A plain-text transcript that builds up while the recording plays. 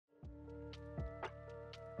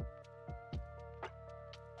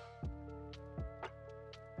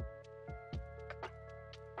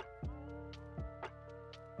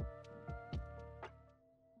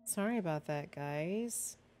Sorry about that,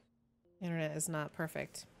 guys. Internet is not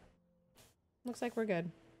perfect. Looks like we're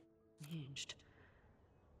good. Hinged.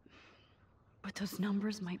 But those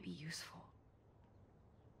numbers might be useful.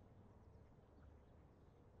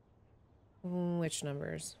 Which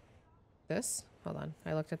numbers? This? Hold on.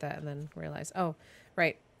 I looked at that and then realized. Oh,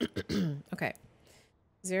 right. Okay.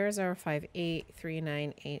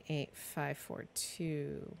 00583988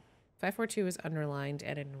 542 is underlined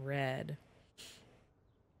and in red.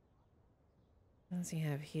 What does he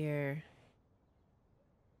have here?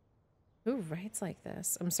 Who writes like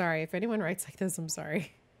this? I'm sorry. If anyone writes like this, I'm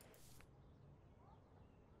sorry.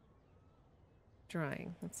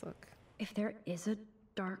 Drawing. Let's look. If there is a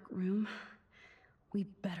dark room, we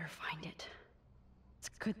better find it. It's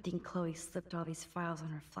a good thing Chloe slipped all these files on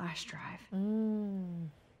her flash drive.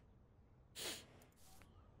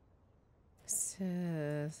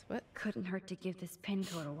 Says what? Couldn't hurt to give this pin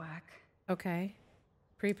code a whack. Okay.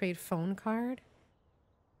 Prepaid phone card.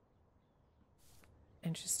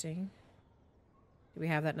 Interesting. Do we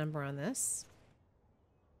have that number on this?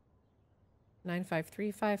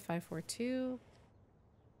 9535542.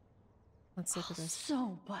 Let's look at this.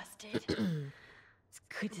 So busted. It's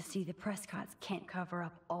good to see the Prescotts can't cover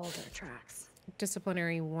up all their tracks.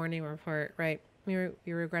 Disciplinary warning report. Right. We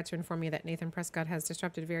regret to inform you that Nathan Prescott has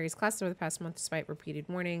disrupted various classes over the past month despite repeated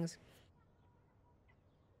warnings.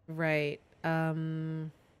 Right. What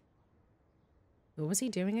was he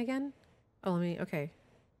doing again? Oh, okay.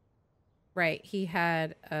 Right. He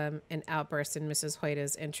had an outburst in Mrs.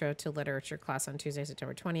 Hoyta's intro to literature class on Tuesday,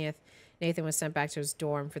 September 20th. Nathan was sent back to his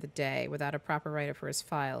dorm for the day without a proper write-up for his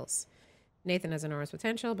files. Nathan has enormous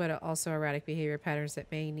potential, but also erratic behavior patterns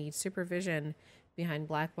that may need supervision behind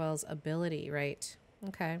Blackwell's ability, right?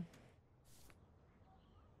 Okay.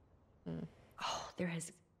 Oh, there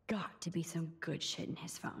has got to be some good shit in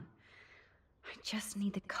his phone. I just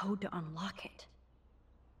need the code to unlock it.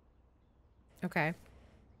 Okay.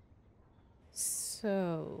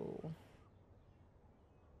 So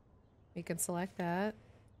we can select that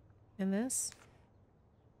and this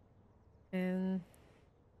and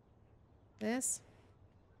this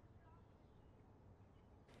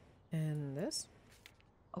and this.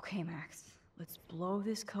 Okay, Max. Let's blow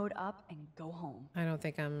this code up and go home. I don't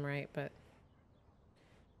think I'm right, but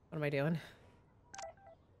what am I doing?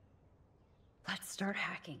 Let's start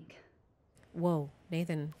hacking. Whoa,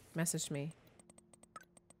 Nathan messaged me.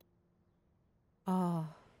 Oh.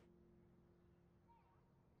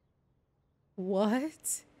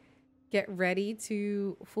 What? Get ready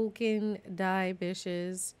to fucking die,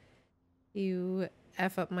 bitches. You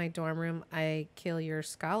F up my dorm room, I kill your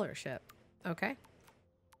scholarship. Okay.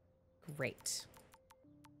 Great.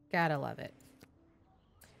 Gotta love it.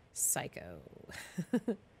 Psycho.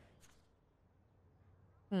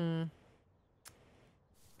 I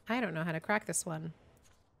don't know how to crack this one.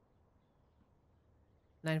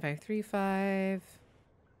 9535.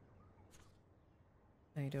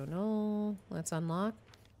 I don't know. Let's unlock.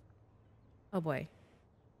 Oh boy.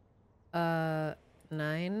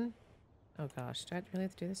 9. Oh gosh, do I really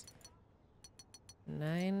have to do this?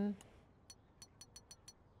 9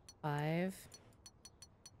 5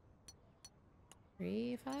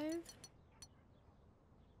 3 5.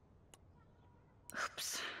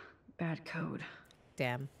 Oops. Bad code.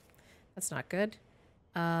 Damn. That's not good.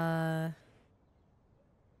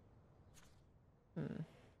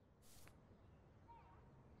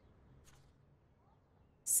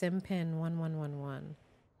 Simpin 1111.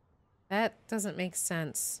 That doesn't make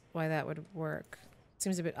sense why that would work.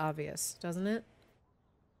 Seems a bit obvious, doesn't it?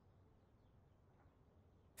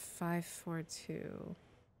 542.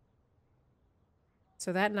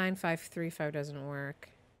 So that 9535 doesn't work.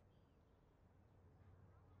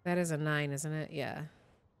 That is a 9, isn't it? Yeah.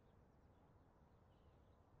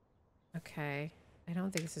 Okay. I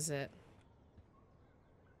don't think this is it.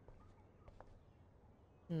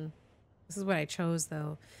 This is what I chose,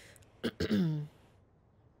 though.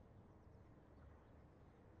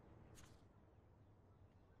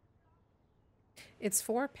 It's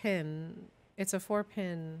 4-pin. It's a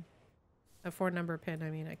 4-pin. A 4-number pin. I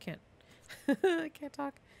mean, I can't. I can't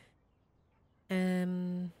talk.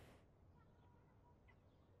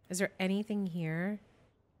 Is there anything here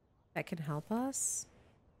that can help us?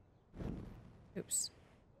 Oops.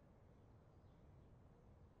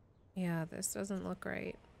 Yeah, this doesn't look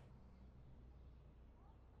right.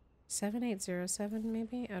 7807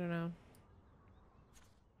 maybe? I don't know.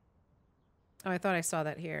 Oh, I thought I saw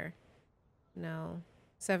that here. No.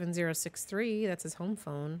 7063, that's his home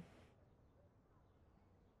phone.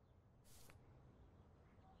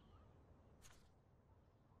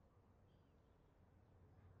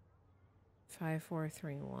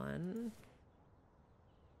 5431.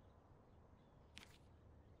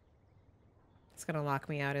 It's gonna lock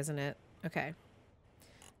me out, isn't it? Okay.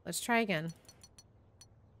 Let's try again.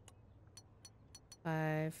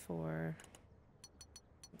 5, 4,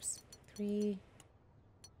 oops, 3,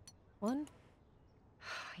 1.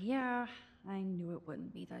 Yeah, I knew it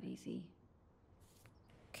wouldn't be that easy.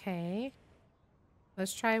 Okay.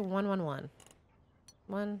 Let's try 111.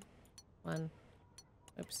 1, 1.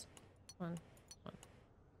 Oops. 1, 1.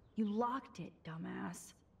 You locked it,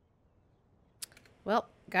 dumbass. Well,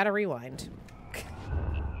 gotta rewind.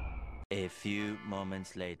 A few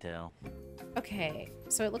moments later. Okay,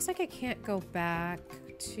 so it looks like I can't go back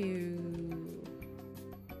to...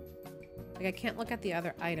 Like, I can't look at the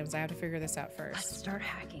other items. I have to figure this out Let's first. start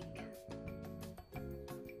hacking.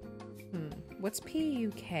 What's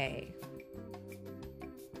PUK?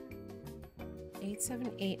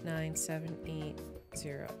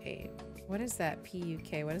 87897808. What is that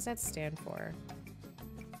PUK? What does that stand for?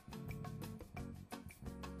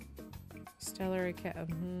 Stellar,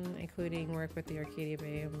 including work with the Arcadia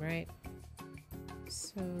Bay, right?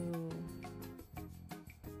 So...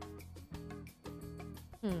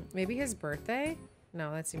 maybe his birthday?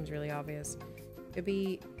 No, that seems really obvious. It'd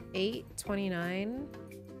be 8/29.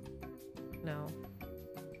 No.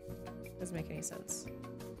 Doesn't make any sense.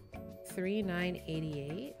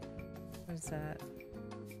 3/9/88? What is that?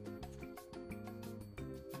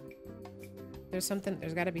 There's something,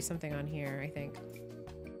 there's gotta be something on here, I think.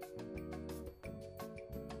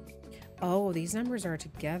 Oh, these numbers are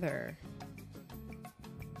together.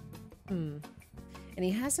 And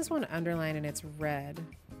he has this one underlined and it's red.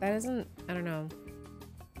 That isn't, I don't know.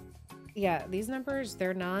 Yeah, these numbers,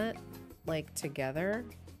 they're not like together,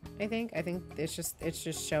 I think. I think it's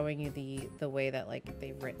just showing you the way that like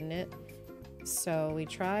they've written it. So we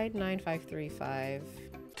tried 9535.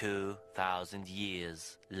 2,000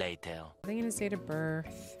 years later. I think in his date of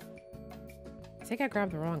birth. I think I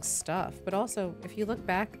grabbed the wrong stuff. But also, if you look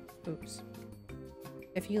back, oops.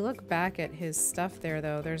 If you look back at his stuff there,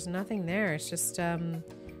 though, there's nothing there. It's just,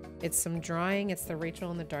 it's some drawing. It's the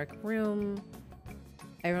Rachel in the dark room.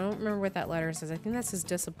 I don't remember what that letter says. I think that's his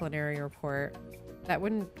disciplinary report. That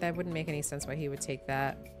wouldn't make any sense why he would take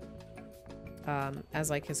that as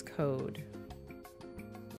like his code.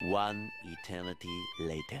 One eternity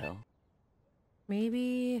later.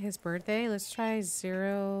 Maybe his birthday. Let's try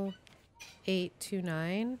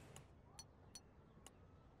 0829.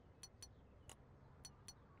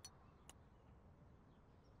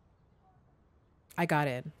 I got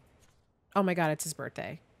it. Oh my god, it's his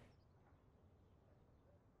birthday.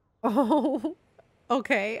 Oh,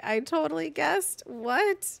 okay. I totally guessed.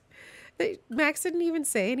 What? Max didn't even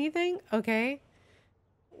say anything? Okay.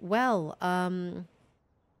 Well,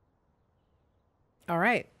 all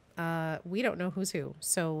right. We don't know who's who,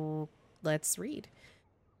 so let's read.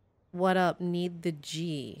 What up? Need the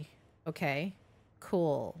G. Okay.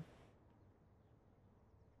 Cool.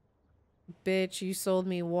 Bitch, you sold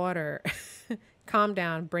me water. Calm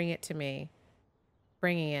down. Bring it to me.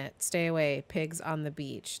 Bringing it. Stay away. Pigs on the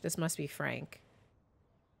beach. This must be Frank.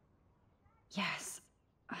 Yes.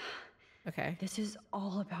 Okay. This is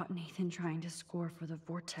all about Nathan trying to score for the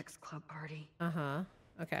Vortex Club party. Uh-huh.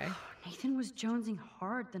 Okay. Nathan was jonesing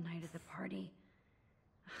hard the night of the party.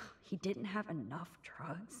 He didn't have enough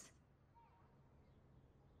drugs.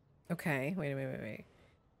 Okay. Wait.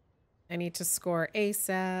 I need to score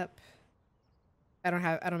ASAP. I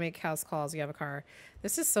don't make house calls. You have a car.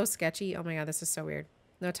 This is so sketchy. Oh my god, this is so weird.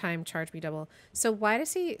 No time, charge me double. So why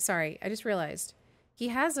does he... Sorry, I just realized. He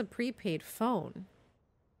has a prepaid phone.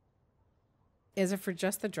 Is it for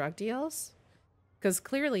just the drug deals? Because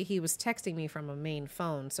clearly he was texting me from a main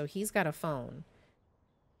phone, so he's got a phone.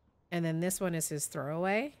 And then this one is his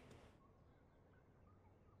throwaway.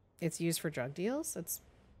 It's used for drug deals? It's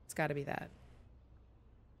got to be that.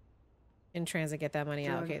 In transit, get that money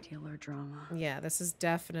out. Okay. Dealer drama. Yeah, this is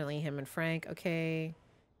definitely him and Frank. Okay.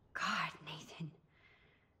 God, Nathan.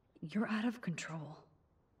 You're out of control.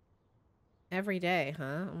 Every day,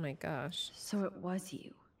 huh? Oh my gosh. So it was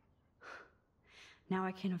you. Now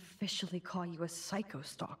I can officially call you a psycho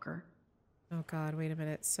stalker. Oh god, wait a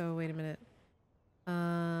minute. So, wait a minute.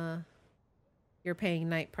 You're paying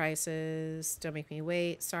night prices. Don't make me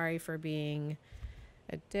wait. Sorry for being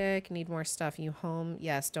a dick. Need more stuff. You home?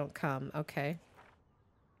 Yes, don't come. Okay.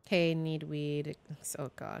 Hey, need weed.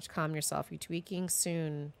 Oh gosh, calm yourself. You tweaking?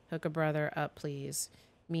 Soon. Hook a brother up, please.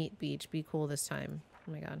 Meet beach. Be cool this time.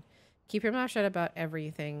 Oh my god. Keep your mouth shut about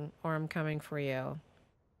everything, or I'm coming for you.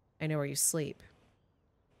 I know where you sleep.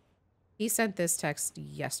 He sent this text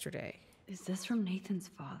yesterday. Is this from Nathan's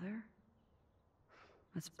father?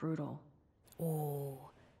 That's brutal.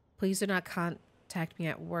 Oh, please do not contact me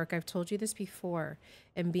at work. I've told you this before.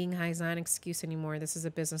 And being high is not an excuse anymore. This is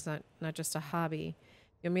a business, not just a hobby.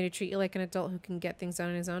 You want me to treat you like an adult who can get things done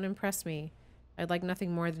on his own? Impress me. I'd like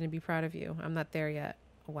nothing more than to be proud of you. I'm not there yet.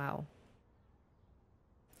 Wow.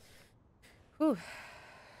 Whew.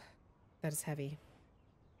 That is heavy.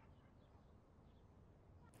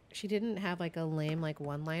 She didn't have like a lame like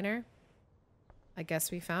one-liner. I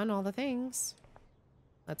guess we found all the things.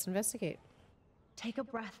 Let's investigate. Take a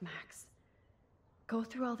breath, Max. Go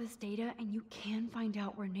through all this data and you can find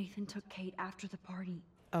out where Nathan took Kate after the party.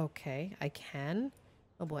 Okay, I can.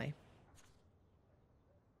 Oh boy.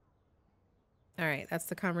 All right, that's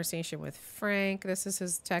the conversation with Frank. This is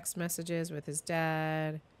his text messages with his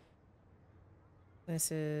dad.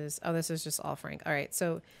 This is just all Frank. All right,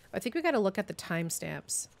 so I think we got to look at the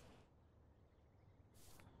timestamps.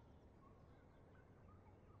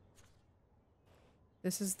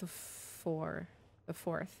 This is the fourth.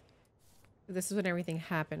 This is when everything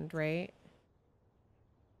happened, right?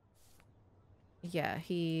 Yeah,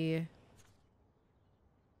 this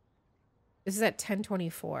is at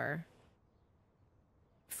 10:24.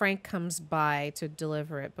 Frank comes by to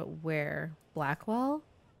deliver it, but where? Blackwell?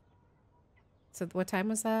 So what time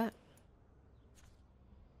was that?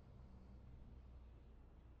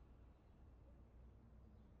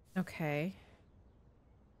 Okay.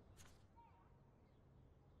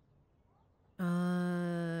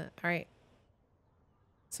 All right.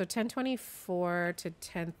 So 10:24 to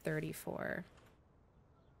 10:34.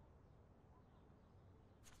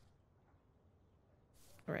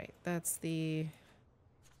 All right, that's the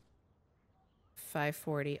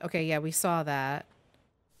 5:40. Okay, yeah, we saw that.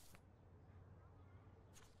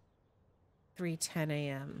 3:10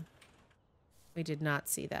 a.m. We did not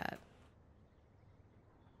see that.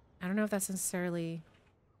 I don't know if that's necessarily...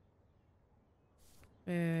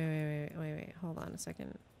 Wait. Hold on a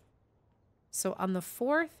second. So on the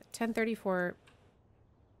 4th, 10:34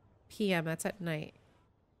 p.m., that's at night.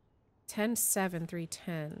 10:07,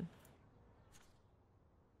 3:10.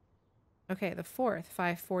 Okay, the 4th,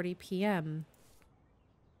 5:40 p.m.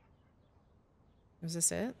 Was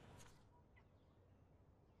this it?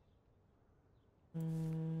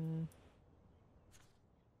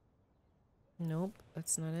 Nope,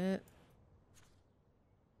 that's not it.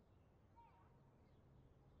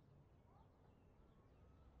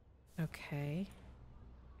 Okay.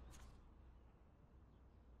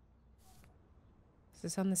 Is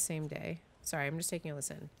this on the same day? Sorry, I'm just taking a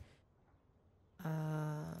listen. All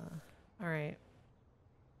right.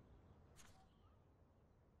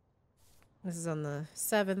 This is on the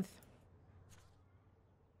 7th.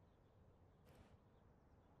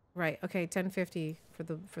 Right. Okay, 10:50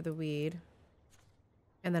 for the weed.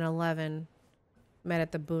 And then 11 met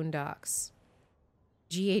at the Boondocks.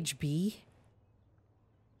 GHB?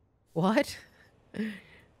 What?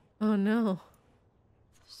 Oh no.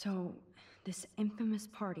 So, this infamous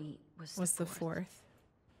party was the 4th.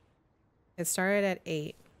 It started at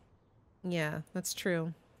 8. Yeah, that's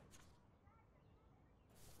true.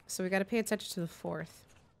 So we got to pay attention to the 4th.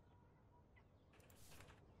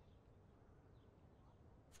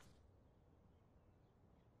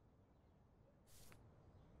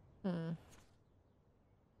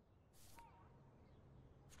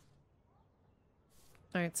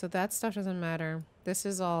 All right, so that stuff doesn't matter. This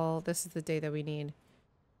is the day that we need.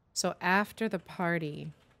 So after the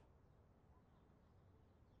party,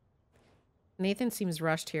 Nathan seems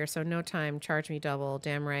rushed here, so no time. Charge me double.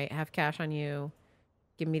 Damn right. Have cash on you.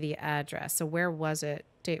 Give me the address. So where was it?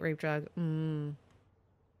 Date, rape, drug.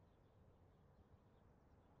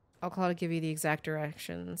 I'll call to give you the exact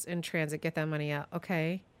directions. In transit, get that money out.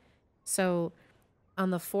 Okay. So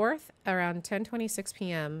on the 4th, around 10:26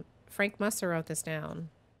 p.m., Frank must have wrote this down.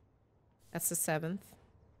 That's the 7th.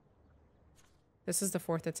 This is the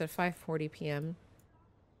 4th. It's at 5:40 p.m.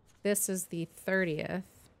 This is the 30th.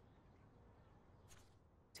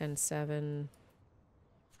 10:07.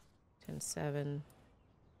 10:07.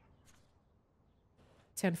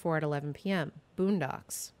 10:04 at 11 p.m.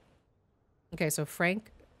 Boondocks. Okay, so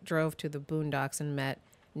Frank drove to the Boondocks and met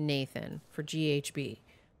Nathan for GHB.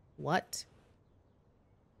 What?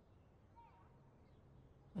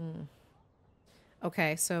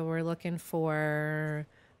 Okay, so we're looking for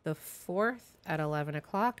the 4th at 11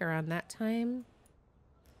 o'clock, around that time.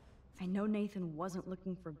 I know Nathan wasn't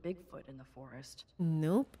looking for Bigfoot in the forest.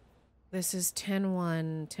 Nope. This is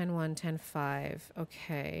 10-1, 10-1, 10-5.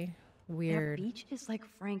 Okay. Weird. That beach is like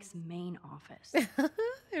Frank's main office.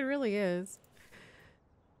 It really is.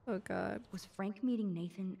 Oh, God. Was Frank meeting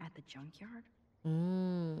Nathan at the junkyard?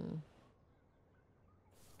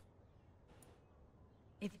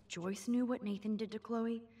 If Joyce knew what Nathan did to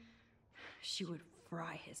Chloe, she would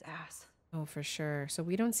fry his ass. Oh, for sure. So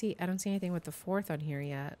I don't see anything with the 4th on here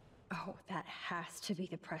yet. Oh, that has to be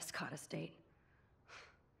the Prescott estate.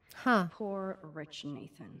 Huh. Poor rich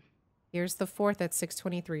Nathan. Here's the 4th at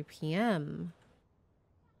 6:23 p.m.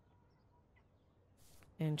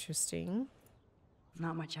 Interesting.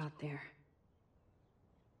 Not much out there.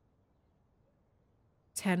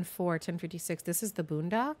 10:04, 10:56. This is the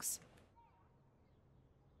Boondocks?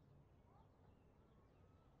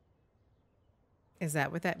 Is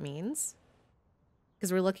that what that means?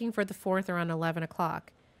 Because we're looking for the 4th around 11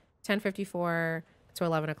 o'clock. 10:54 to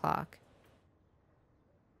 11 o'clock.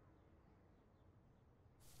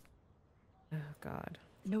 Oh, God.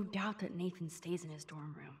 No doubt that Nathan stays in his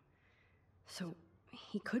dorm room. So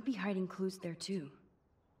he could be hiding clues there too.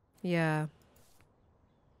 Yeah.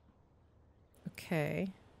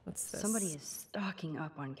 Okay. What's this? Somebody is stocking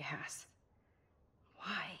up on gas.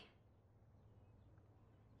 Why?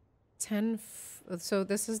 So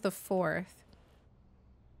this is the 4th.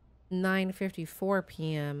 9:54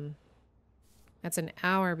 p.m. That's an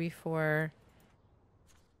hour before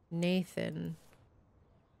Nathan.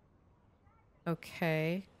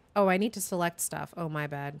 Okay. Oh, I need to select stuff. Oh, my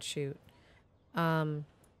bad. Shoot. Okay,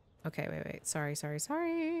 wait. Sorry.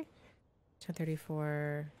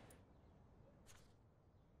 10:34.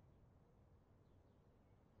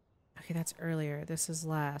 Okay, that's earlier. This is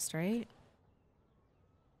last, right?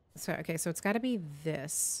 So, okay, so it's got to be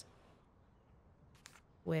this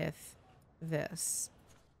with this.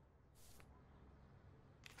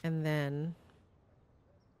 And then,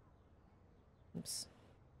 oops,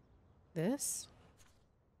 this?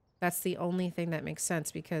 That's the only thing that makes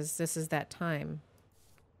sense because this is that time.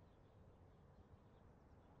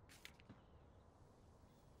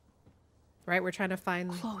 Right? We're trying to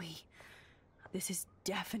find... Chloe, this is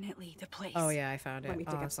definitely the place. Oh, yeah, I found it. Let me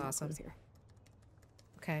Oh, dig up that's some awesome. clues here.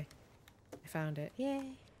 Okay. I found it.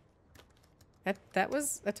 Yay.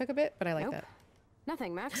 That took a bit, but I like Nope. that.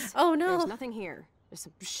 Nothing, Max. Oh, no. There's nothing here. Just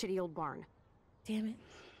some shitty old barn. Damn it.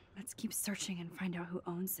 Let's keep searching and find out who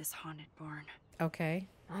owns this haunted barn. Okay.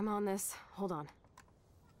 I'm on this. Hold on.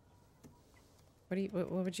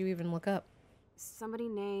 What would you even look up? Somebody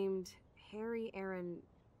named Harry Aaron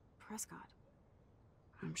Prescott.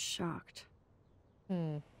 I'm shocked.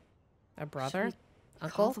 A Should brother? we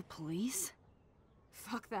Uncle? call the police?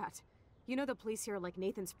 Fuck that. You know the police here are like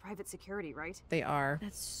Nathan's private security, right? They are.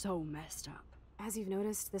 That's so messed up. As you've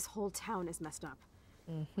noticed, this whole town is messed up.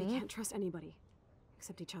 We can't trust anybody.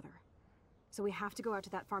 Except each other. So we have to go out to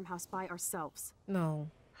that farmhouse by ourselves. No.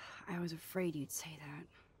 I was afraid you'd say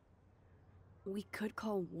that. We could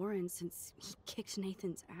call Warren since he kicked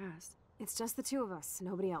Nathan's ass. It's just the two of us,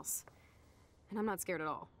 nobody else. And I'm not scared at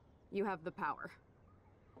all. You have the power.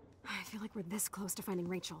 I feel like we're this close to finding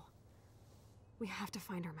Rachel. We have to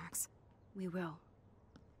find her, Max. We will.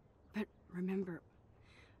 But remember,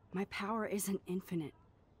 my power isn't infinite.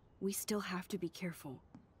 We still have to be careful.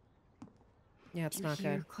 Yeah, it's You not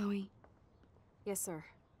hear, good. Chloe? Yes, sir.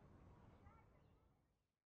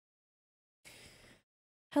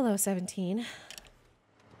 Hello, 17.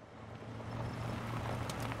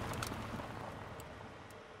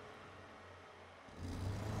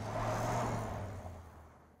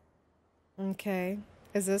 Okay.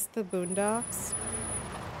 Is this the Boondocks?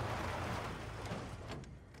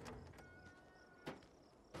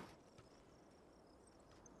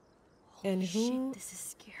 And who? Shit, this is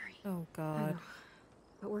scary. Oh, I God. know.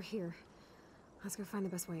 But we're here. Let's go find the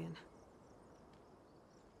best way in.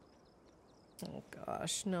 Oh,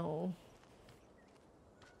 gosh, no.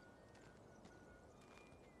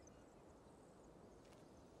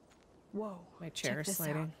 Whoa. My chair check is this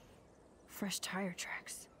sliding. out. Fresh tire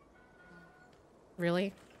tracks.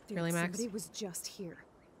 Really? Dude, Really, Max? somebody was just here.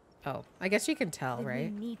 Oh, I guess you can tell, Then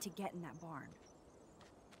right? we need to get in that barn.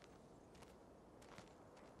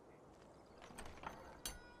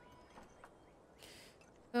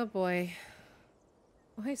 Oh, boy.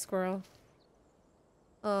 Oh, hey, squirrel.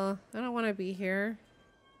 I don't want to be here.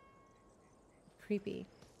 Creepy.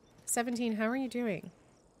 17, how are you doing?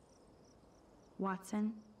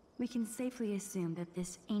 Watson, we can safely assume that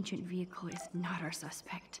this ancient vehicle is not our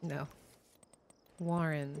suspect. No.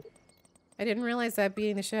 Warren. I didn't realize that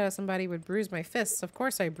beating the shit out of somebody would bruise my fists. Of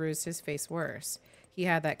course I bruised his face worse. He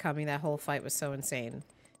had that coming. That whole fight was so insane.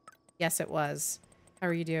 Yes, it was. How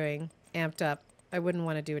are you doing? Amped up. I wouldn't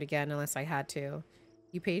want to do it again unless I had to.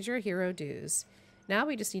 You paid your hero dues. Now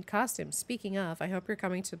we just need costumes. Speaking of, I hope you're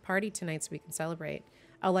coming to the party tonight so we can celebrate.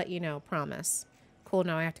 I'll let you know, promise. Cool,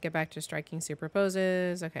 now I have to get back to striking super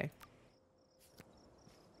poses. Okay.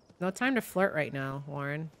 No time to flirt right now,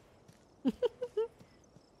 Warren.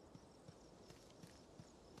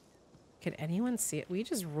 Can anyone see it? We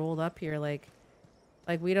just rolled up here like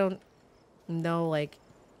we don't know, like,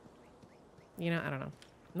 you know, I don't know.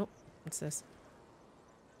 Nope. What's this?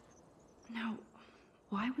 Now,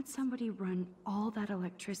 why would somebody run all that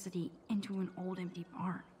electricity into an old empty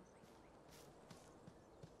barn?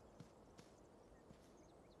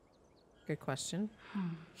 Good question.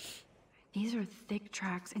 These are thick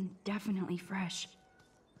tracks and definitely fresh.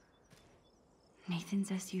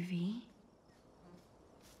 Nathan's SUV?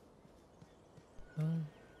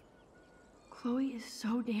 Chloe is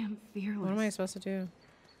so damn fearless. What am I supposed to do?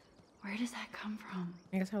 Where does that come from?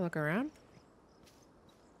 I guess I'll look around.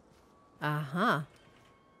 Uh-huh.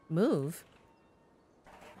 Move.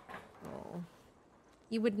 Oh.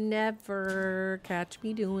 You would never catch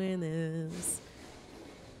me doing this.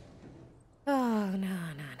 Oh, no, no, no,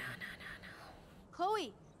 no, no, no.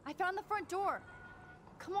 Chloe, I found the front door.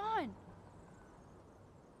 Come on.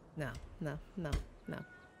 No, no, no, no.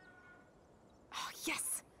 Oh,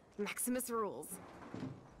 yes! Maximus rules.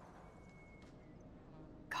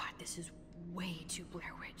 God, this is way too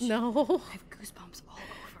Blair Witch. No. I have goosebumps all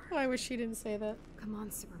over. I wish she didn't say that. Come on,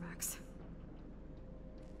 Supermax.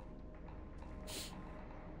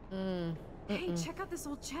 Hey, check out this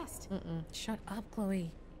old chest. Shut up,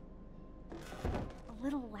 Chloe. A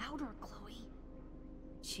little louder, Chloe.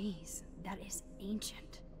 Jeez, that is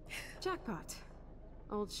ancient. Jackpot.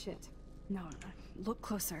 Old shit. No, look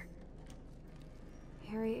closer.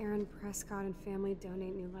 Harry Aaron Prescott and family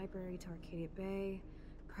donate new library to Arcadia Bay.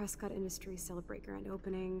 Prescott Industries celebrate grand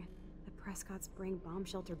opening. The Prescotts bring bomb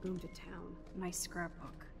shelter boom to town. Nice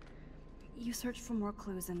scrapbook. You search for more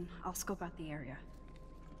clues and I'll scope out the area.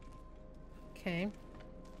 Okay.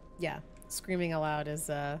 Yeah, screaming aloud is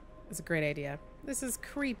a great idea. This is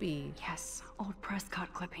creepy. Yes, old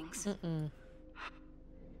Prescott clippings.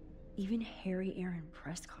 Even Harry Aaron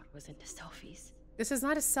Prescott was into selfies. This is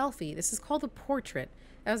not a selfie. This is called a portrait.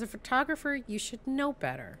 As a photographer, you should know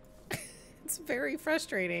better. It's very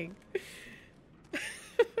frustrating.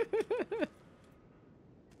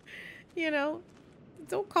 You know,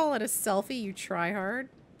 don't call it a selfie, you try hard.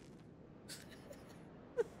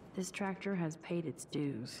 This tractor has paid its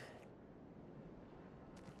dues.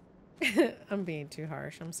 I'm being too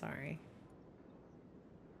harsh. I'm sorry.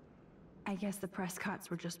 I guess the Prescotts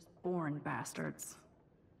were just born bastards.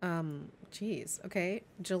 Geez. Okay.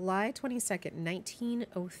 July 22nd,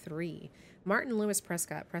 1903. Martin Lewis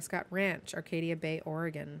Prescott, Prescott Ranch, Arcadia Bay,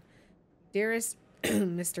 Oregon. Dearest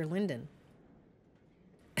Mr. Linden.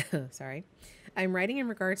 Sorry. I'm writing in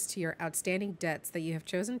regards to your outstanding debts that you have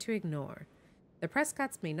chosen to ignore. The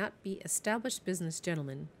Prescotts may not be established business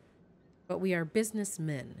gentlemen, but we are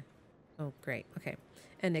businessmen. Oh, great. Okay.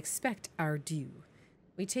 And expect our due.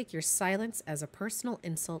 We take your silence as a personal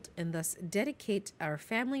insult and thus dedicate our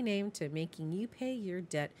family name to making you pay your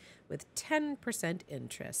debt with 10%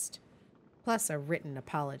 interest, plus a written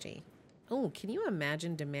apology. Oh, can you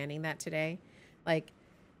imagine demanding that today? Like,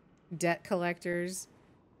 debt collectors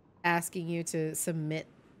asking you to submit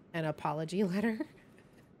an apology letter?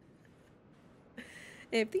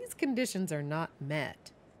 If these conditions are not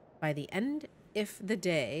met by the end of the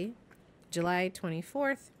day, July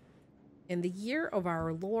 24th, in the year of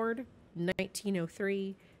our Lord,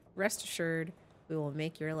 1903, rest assured, we will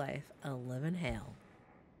make your life a living hell.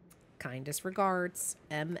 Kindest regards,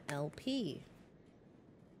 MLP.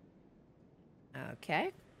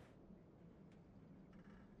 Okay.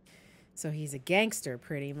 So he's a gangster,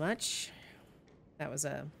 pretty much. That was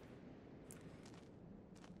a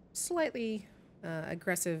slightly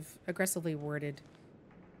aggressively worded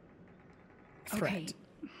threat. Okay,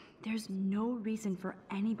 there's no reason for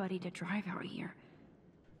anybody to drive out here.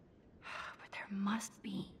 But there must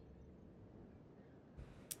be.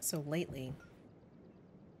 So lately,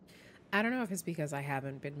 I don't know if it's because I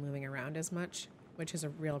haven't been moving around as much, which is a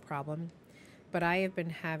real problem, but I have been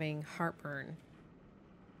having heartburn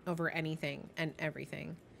over anything and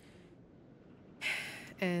everything.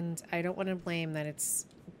 And I don't want to blame that it's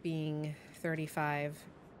being 35.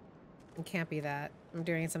 It can't be that. I'm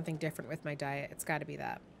doing something different with my diet. It's got to be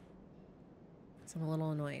that. So I'm a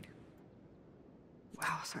little annoyed.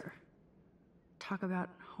 Wow, sir. Talk about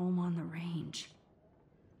home on the range.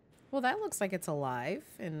 Well, that looks like it's alive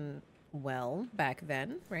and well back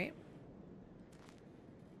then, right?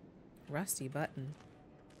 Rusty button.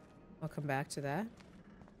 I'll come back to that.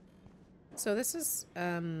 So this is,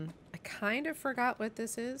 I kind of forgot what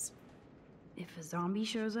this is. If a zombie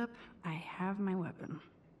shows up, I have my weapon.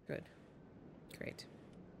 Good. Great.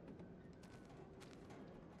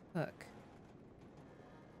 Hook.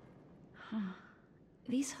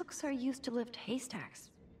 These hooks are used to lift haystacks.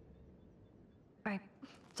 I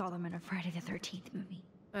saw them in a Friday the 13th movie.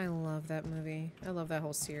 I love that movie. I love that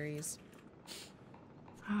whole series.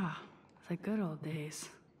 Ah, the good old days.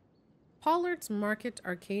 Pollard's Market,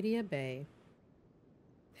 Arcadia Bay.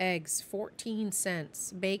 Eggs, 14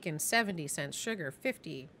 cents. Bacon, 70 cents. Sugar,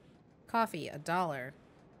 50. Coffee, $1.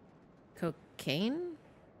 Cocaine,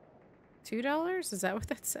 $2? Is that what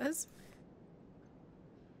that says?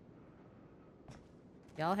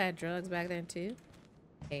 Y'all had drugs back then too?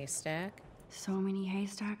 Haystack. So many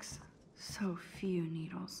haystacks, so few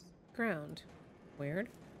needles. Ground. Weird.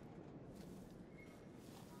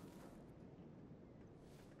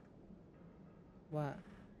 What?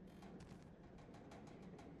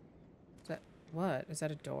 Is that what? Is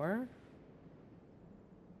that a door?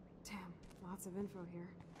 Damn, lots of info here.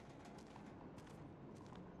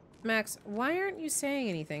 Max, why aren't you saying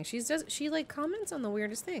anything? She like comments on the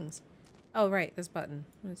weirdest things. Oh right, this button.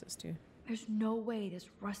 What does this do? There's no way this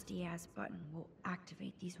rusty-ass button will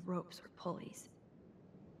activate these ropes or pulleys.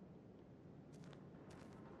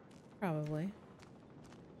 Probably.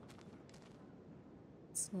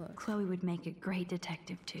 Let's look. Chloe would make a great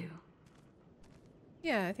detective, too.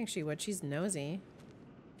 Yeah, I think she would. She's nosy.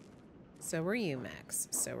 So were you, Max.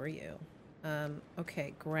 So were you.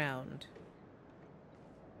 Okay, ground.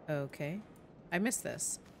 Okay. I missed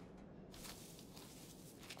this.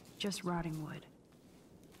 Just rotting wood.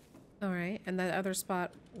 Alright, and that other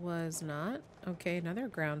spot was not? Okay, another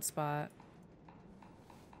ground spot.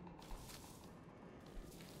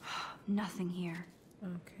 Nothing here.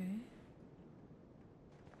 Okay.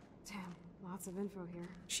 Damn, lots of info here.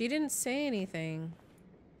 She didn't say anything.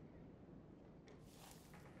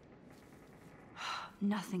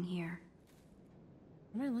 Nothing here.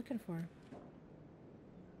 What am I looking for?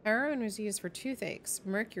 Heroin was used for toothaches.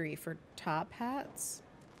 Mercury for top hats.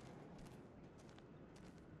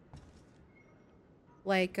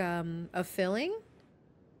 Like, a filling?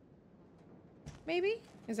 Maybe?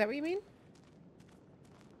 Is that what you mean?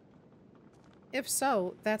 If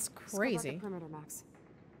so, that's Scope out the crazy. perimeter, Max.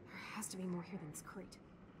 There has to be more here than this crate.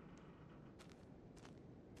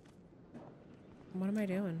 What am I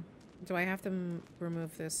doing? Do I have to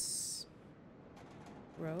remove this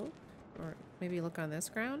rope? Or maybe look on this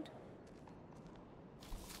ground?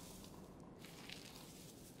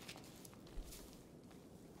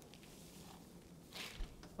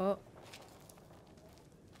 Oh.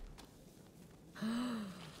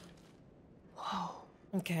 Whoa.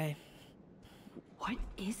 Okay. What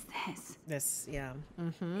is this? This, yeah.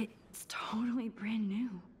 Mm-hmm. It's totally brand new.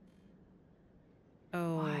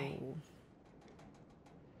 Oh. Why?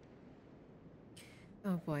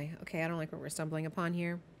 Oh boy. Okay, I don't like what we're stumbling upon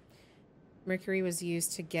here. Mercury was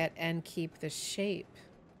used to get and keep the shape.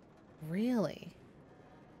 Really?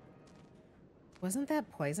 Wasn't that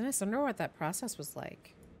poisonous? I wonder what that process was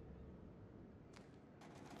like.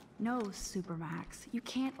 No, Supermax. You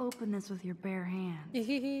can't open this with your bare hands.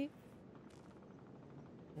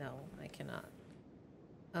 No, I cannot.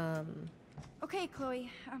 Okay,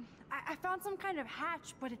 Chloe. I found some kind of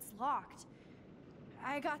hatch, but it's locked.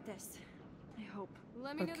 I got this. I hope.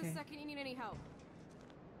 Let me know Okay. the second you need any help.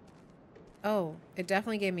 Oh, it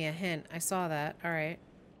definitely gave me a hint. I saw that. All right.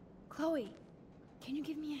 Chloe, can you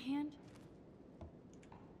give me a hand?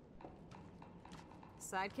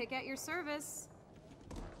 Sidekick at your service.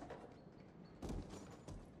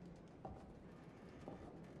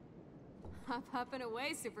 Hop and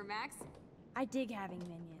away, Supermax. I dig having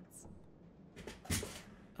minions.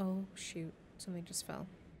 Oh, shoot. Something just fell.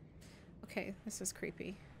 Okay, this is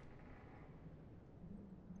creepy.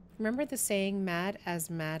 Remember the saying mad as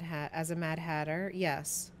a Mad Hatter?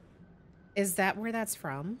 Yes. Is that where that's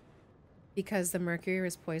from? Because the mercury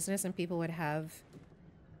was poisonous and people would have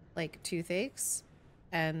like toothaches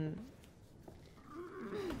and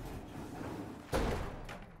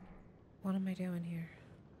what am I doing here?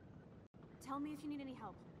 Tell me if you need any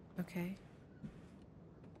help. Okay.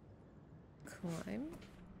 Climb.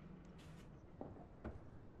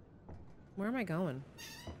 Where am I going?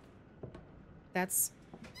 That's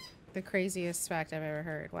the craziest fact I've ever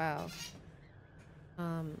heard. Wow.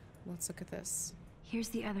 Let's look at this. Here's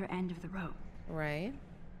the other end of the rope. Right?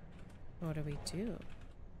 What do we do?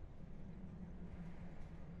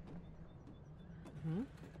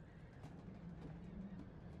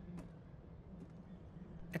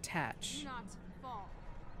 Attach. Do not fall.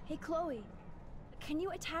 Hey, Chloe. Can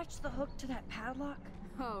you attach the hook to that padlock?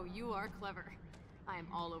 Oh, you are clever. I am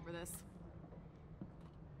all over this.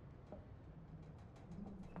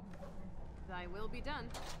 Thy will be done.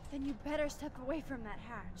 Then you better step away from that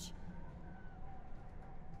hatch.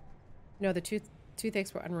 No, the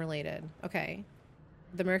toothaches were unrelated. Okay.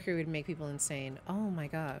 The mercury would make people insane. Oh my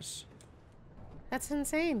gosh. That's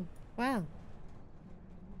insane. Wow.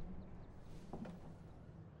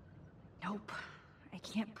 rope. I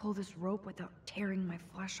can't pull this rope without tearing my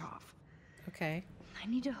flesh off. Okay. I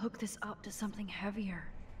need to hook this up to something heavier.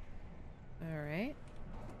 All right.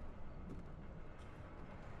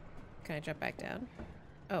 Can I jump back down?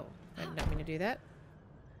 Oh, I did not mean to do that.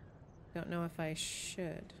 Don't know if I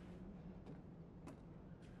should.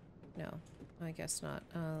 No, I guess not.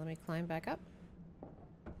 Let me climb back up.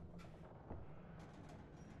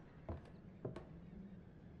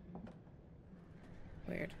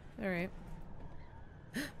 Weird. All right.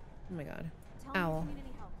 Oh my god. Owl.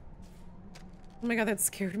 Oh my god, that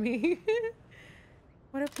scared me.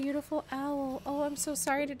 What a beautiful owl. Oh, I'm so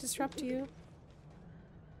sorry to disrupt you.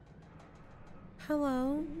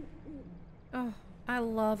 Hello. Oh, I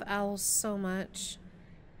love owls so much.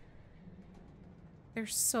 They're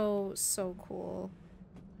so, so cool.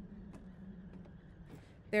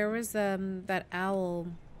 There was that owl,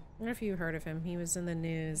 I don't know if you heard of him. He was in the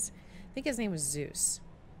news. I think his name was Zeus.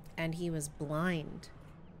 And he was blind.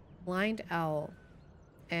 Blind owl.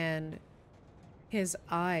 And his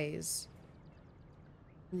eyes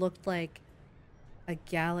looked like a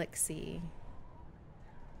galaxy.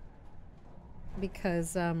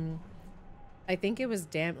 Because I think it was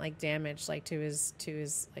damaged like to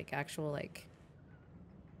his like actual like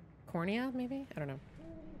cornea, maybe? I don't know.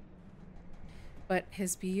 But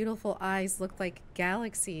his beautiful eyes looked like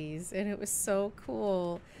galaxies, and it was so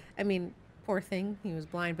cool. I mean, poor thing, he was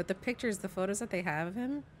blind, but the pictures, the photos that they have of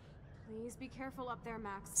him, Please be careful up there,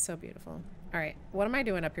 Max. so beautiful. All right, what am I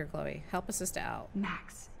doing up here, Chloe? Help assist Al.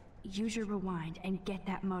 Max, use your rewind and get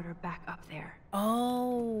that motor back up there.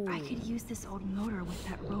 Oh. I could use this old motor with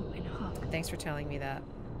that rope and hook. Thanks for telling me that.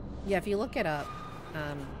 Yeah, if you look it up,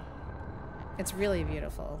 it's really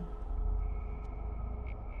beautiful.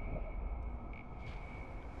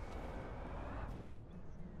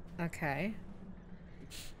 Okay.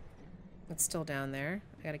 It's still down there.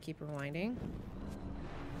 I gotta keep rewinding.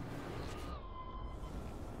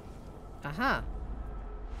 Aha.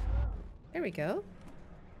 There we go.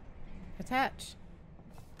 Attach.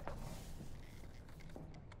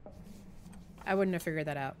 I wouldn't have figured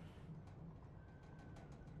that out.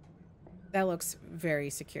 That looks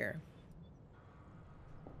very secure.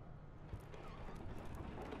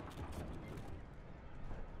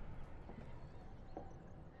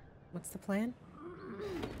 What's the plan?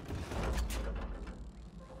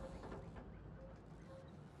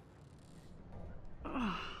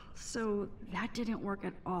 So that didn't work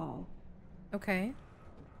at all. Okay.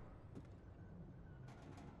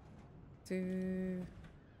 Do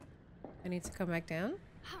I need to come back down?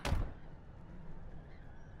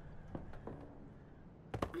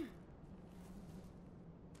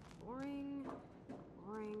 Boring.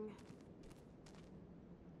 Boring.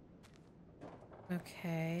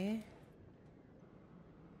 Okay.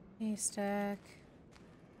 Haystack.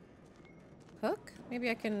 Hook? Maybe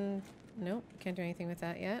I can... Nope, can't do anything with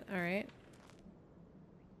that yet. Alright.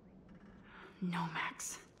 No,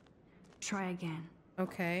 Max. Try again.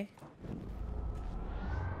 Okay.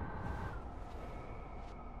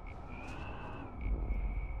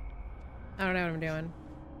 I don't know what I'm doing.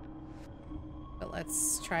 But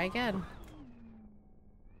let's try again.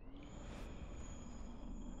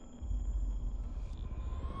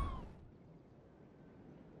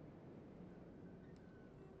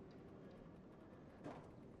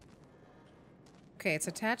 Okay, it's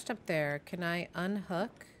attached up there. Can I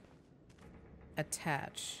unhook?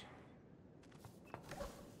 Attach.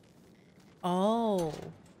 Oh.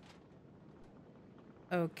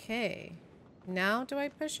 Okay. Now do I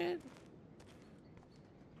push it?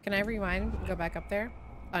 Can I rewind and go back up there?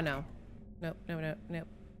 Oh, no. Nope, no, no, nope.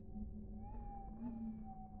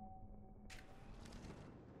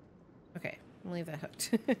 Okay, I'll leave that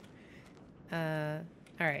hooked.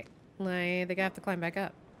 Alright. I think I have to climb back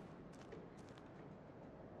up.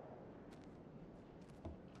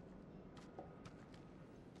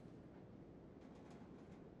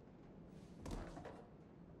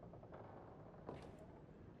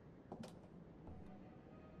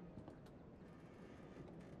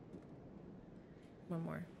 One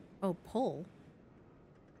more. Oh, pull?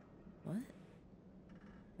 What?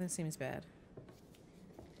 That seems bad.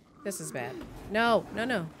 This is bad. No, no,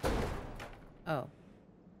 no. Oh.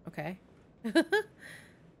 Okay.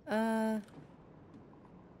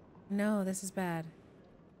 No, this is bad.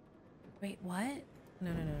 Wait, what?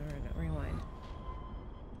 No, no, no, no, no, rewind.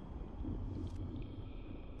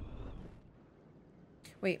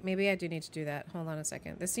 Wait, maybe I do need to do that. Hold on a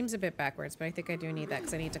second. This seems a bit backwards, but I think I do need that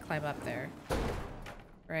because I need to climb up there.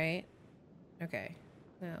 Right? Okay.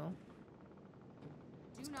 Now.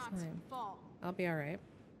 Do not climb. fall. I'll be alright.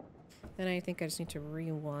 Then I think I just need to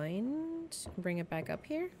rewind and bring it back up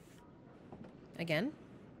here. Again?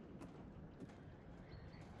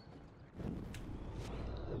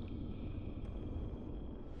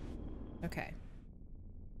 Okay.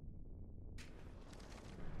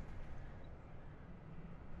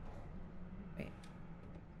 Wait.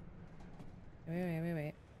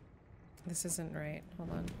 Wait. This isn't right. Hold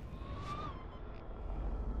on.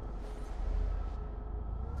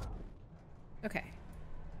 Okay.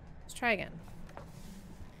 Let's try again.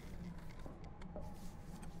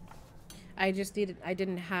 I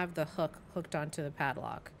didn't have the hook hooked onto the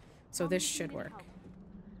padlock. So this should work.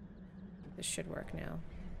 This should work now.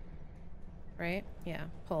 Right? Yeah,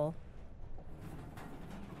 pull.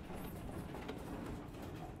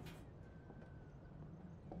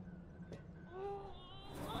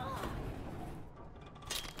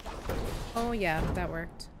 Oh yeah, that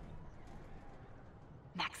worked.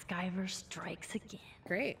 MacGyver strikes again.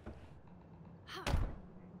 Great.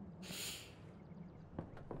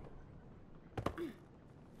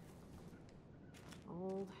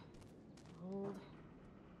 Hold.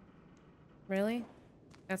 Really?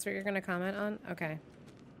 That's what you're going to comment on? Okay.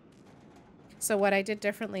 So what I did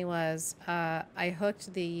differently was I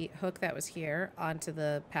hooked the hook that was here onto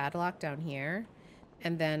the padlock down here.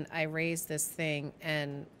 And then I raised this thing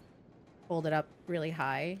and pulled it up really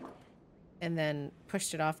high. And then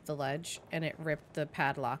pushed it off the ledge. And it ripped the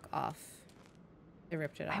padlock off. It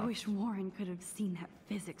ripped it off. I wish Warren could have seen that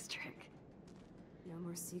physics trick. No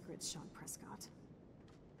more secrets, Sean Prescott.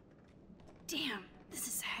 Damn, this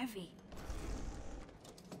is heavy.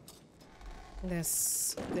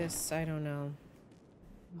 This, I don't know.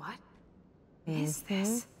 What is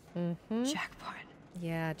this? Jackpot.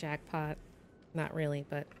 Yeah, jackpot. Not really,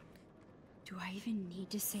 but Do I even need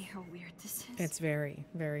to say how weird this is? it's very,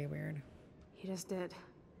 very weird. He just did.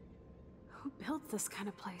 Who built this kind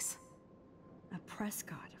of place? A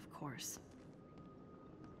Prescott, of course.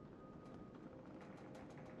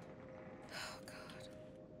 Oh, God.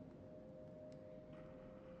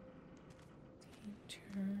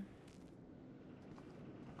 Danger.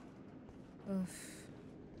 Oof.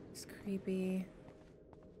 It's creepy.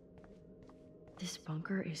 This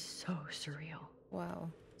bunker is so surreal. Wow.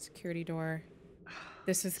 Security door.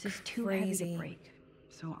 This is too heavy crazy. to break,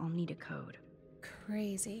 so I'll need a code.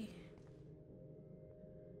 Crazy.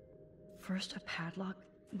 First a padlock,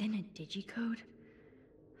 then a digicode?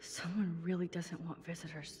 Someone really doesn't want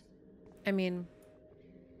visitors. I mean,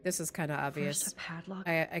 this is kind of obvious. First a padlock,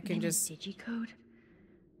 I can then just a digicode?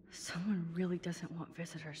 Someone really doesn't want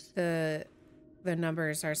visitors. the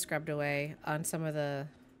numbers are scrubbed away on some of the.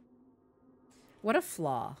 What a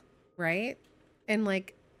flaw, right? And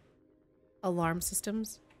like alarm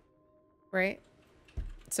systems, right?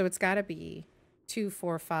 So it's got to be 2,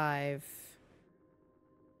 4, 5.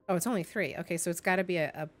 Oh, it's only 3. Okay, so it's got to be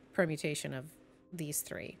a permutation of these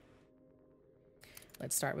 3.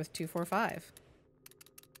 Let's start with 2, 4, 5.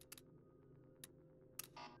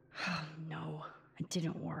 Oh no, it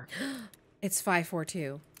didn't work. It's 5, 4,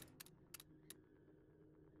 2.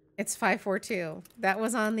 It's 5, 4, 2. That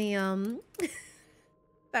was on the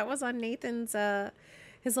that was on Nathan's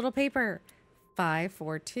his little paper. 5,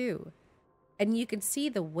 4, 2. And you can see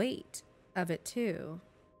the weight of it too.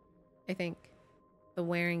 I think the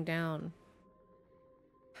wearing down.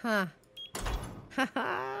 Huh.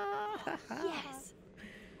 Yes!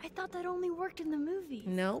 I thought that only worked in the movies.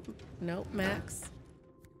 Nope, Max.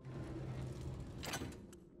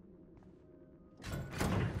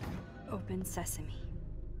 Open sesame.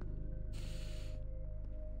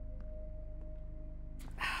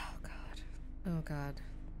 Oh God.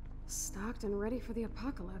 Stocked and ready for the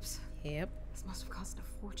apocalypse. Yep. This must have cost a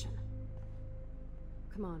fortune.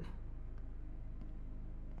 Come on.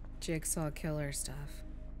 Jigsaw killer stuff.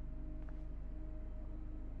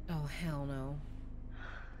 Oh hell no.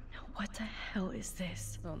 Now what the hell is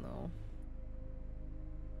this? Oh no.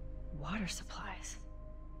 Water supplies.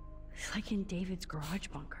 It's like in David's garage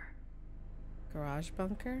bunker. Garage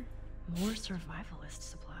bunker? More survivalist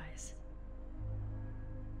supplies.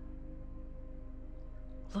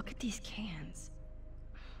 Look at these cans.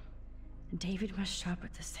 David must shop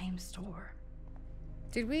at the same store.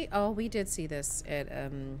 Did we? Oh, we did see this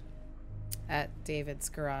at David's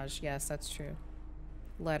garage. Yes, that's true.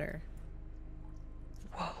 Letter.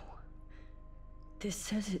 Whoa. This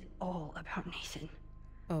says it all about Nathan.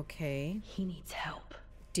 Okay. He needs help.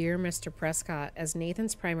 Dear Mr. Prescott, as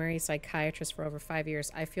Nathan's primary psychiatrist for over 5 years,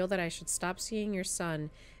 I feel that I should stop seeing your son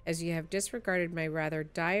as you have disregarded my rather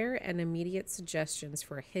dire and immediate suggestions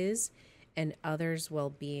for his and others'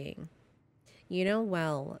 well-being. You know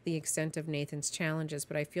well the extent of Nathan's challenges,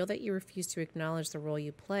 but I feel that you refuse to acknowledge the role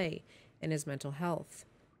you play in his mental health.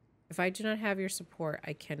 If I do not have your support,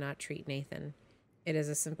 I cannot treat Nathan. It is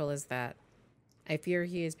as simple as that. I fear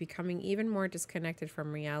he is becoming even more disconnected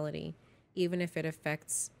from reality, even if it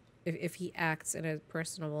affects, if he acts in a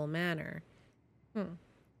personable manner.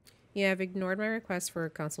 You have ignored my request for a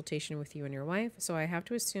consultation with you and your wife, so I have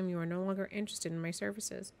to assume you are no longer interested in my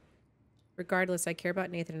services. Regardless, I care about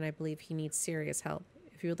Nathan and I believe he needs serious help.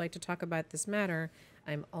 If you would like to talk about this matter,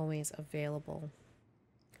 I'm always available.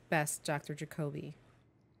 Best, Dr. Jacoby.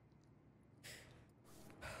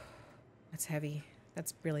 That's heavy.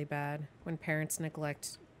 That's really bad. When parents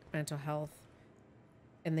neglect mental health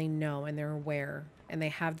and they know and they're aware and they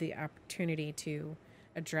have the opportunity to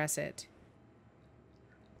address it,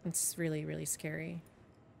 it's really, really scary.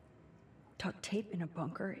 Duct tape in a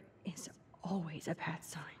bunker is always a bad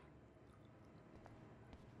sign.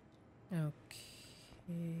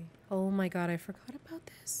 Okay. Oh my god, I forgot about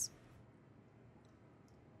this.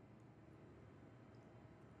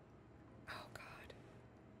 Oh god.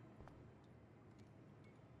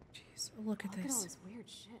 Jeez, look at Look at all this. this weird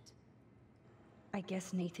shit. I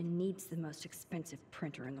guess Nathan needs the most expensive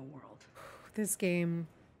printer in the world. This game.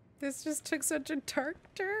 This just took such a dark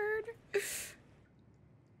turn. That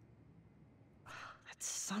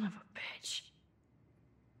son of a bitch.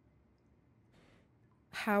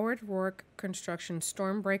 Howard Rourke Construction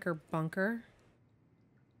Stormbreaker Bunker.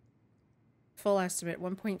 Full estimate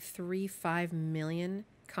 1.35 million.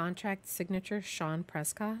 Contract signature Sean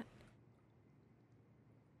Prescott.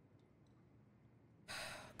 Oh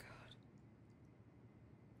god.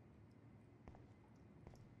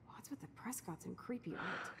 What's with the Prescotts and creepy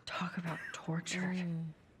art? Talk about tortured.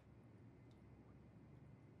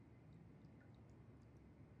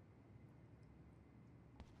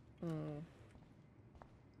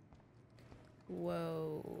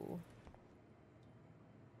 Whoa.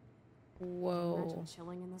 Can you Whoa. imagine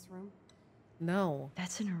chilling in this room? No.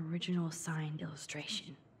 That's an original signed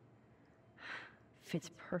illustration. Fits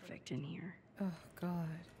perfect in here. Oh god.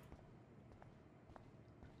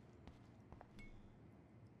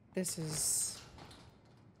 This is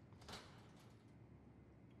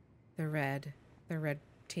the red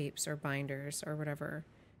tapes or binders or whatever.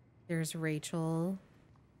 There's Rachel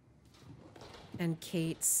and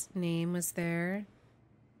Kate's name was there.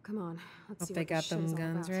 Come on, let's Hope see they what got this shit them is all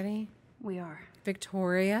guns about. ready. We are.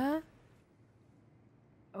 Victoria?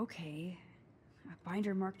 Okay. A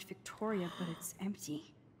binder marked Victoria, but it's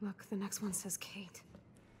empty. Look, the next one says Kate.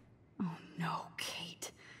 Oh no,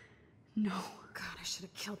 Kate. No. God, I should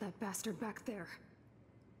have killed that bastard back there.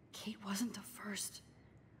 Kate wasn't the first.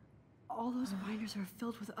 All those binders are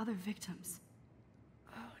filled with other victims.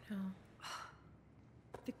 Oh no.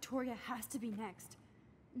 Victoria has to be next.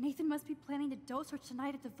 Nathan must be planning to dose her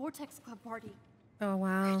tonight at the Vortex Club party. Oh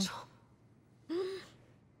wow. Rachel.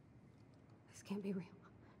 This can't be real.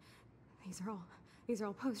 These are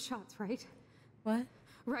all post shots, right? What?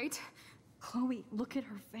 Right? Chloe, look at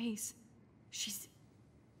her face. She's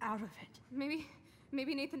out of it.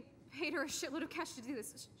 Maybe Nathan paid her a shitload of cash to do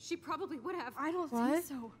this. She probably would have. I don't What? think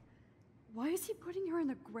so. Why is he putting her in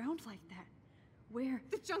the ground like that? Where?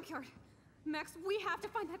 The junkyard. Max, we have to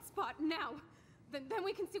find that spot now. Then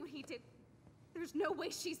we can see what he did. There's no way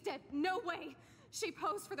she's dead. No way. She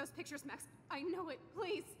posed for those pictures, Max. I know it.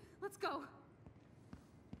 Please, let's go.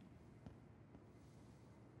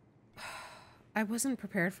 I wasn't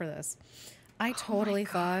prepared for this. I totally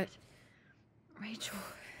thought Rachel,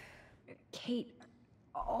 Kate,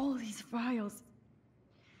 all these files.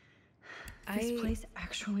 This place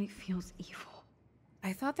actually feels evil.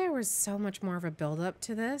 I thought there was so much more of a build up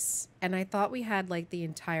to this, and I thought we had like the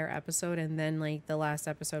entire episode and then like the last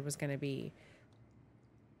episode was going to be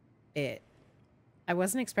it. I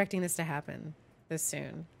wasn't expecting this to happen this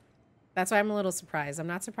soon. That's why I'm a little surprised. I'm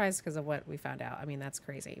not surprised because of what we found out. I mean, that's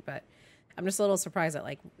crazy, but I'm just a little surprised that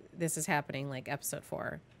like this is happening like episode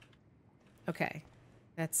 4. Okay.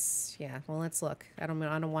 That's yeah, well, let's look. I don't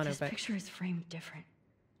want to, This but picture is framed different.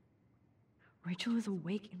 Rachel is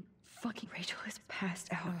awake and fucking Rachel is passed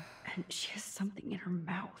out and she has something in her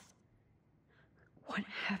mouth. What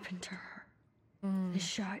happened to her? This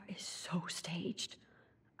shot is so staged.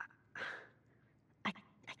 I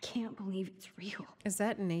can't believe it's real. is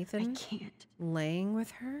that I Nathan can't. laying with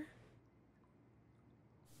her?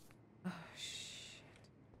 Oh shit.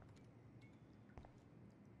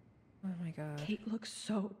 Oh my god. Kate looks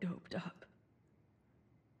so doped up.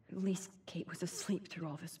 At least Kate was asleep through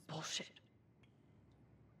all this bullshit.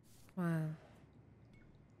 Wow.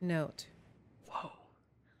 Note. Whoa.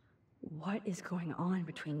 What is going on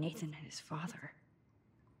between Nathan and his father?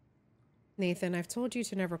 Nathan, I've told you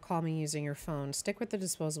to never call me using your phone. Stick with the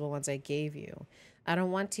disposable ones I gave you. I don't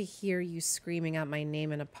want to hear you screaming out my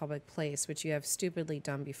name in a public place, which you have stupidly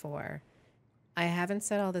done before. I haven't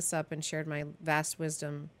set all this up and shared my vast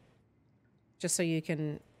wisdom just so you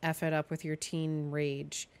can F it up with your teen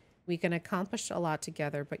rage. We can accomplish a lot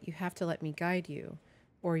together, but you have to let me guide you,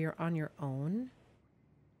 or you're on your own.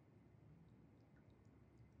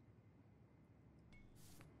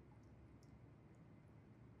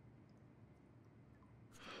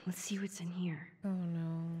 Let's see what's in here. Oh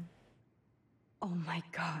no. Oh my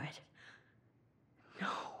god. No.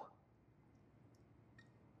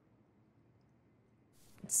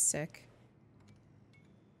 It's sick.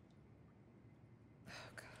 Oh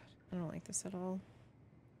god. I don't like this at all.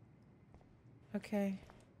 Okay.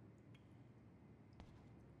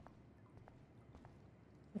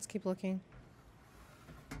 Let's keep looking.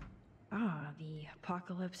 Ah, the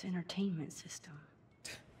Apocalypse Entertainment System.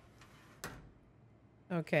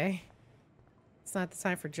 Okay. It's not the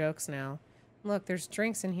time for jokes now. Look, there's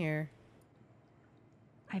drinks in here.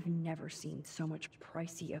 I've never seen so much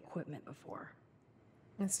pricey equipment before.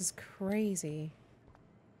 This is crazy.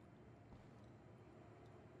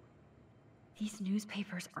 These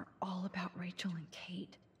newspapers are all about Rachel and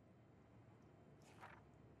Kate.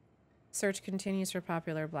 Search continues for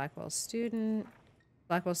popular Blackwell student.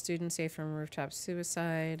 Blackwell student saved from rooftop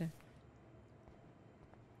suicide.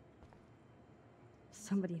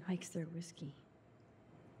 Somebody hikes their whiskey.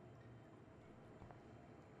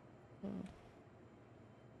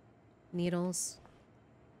 Needles.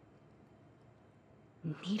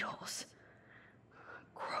 Needles.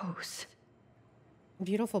 Gross.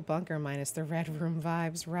 Beautiful bunker minus the red room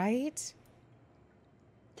vibes, right?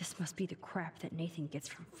 This must be the crap that Nathan gets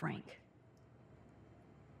from Frank.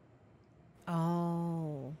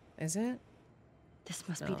 Oh, is it? This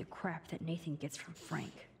must be the crap that Nathan gets from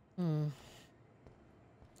Frank.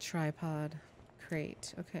 Tripod.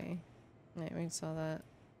 Crate. Okay. Right, we saw that.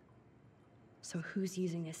 So who's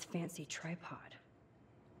using this fancy tripod?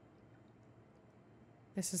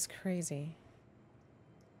 This is crazy.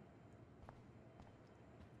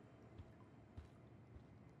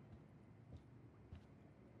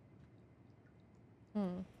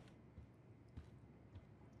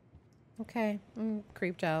 Okay, I'm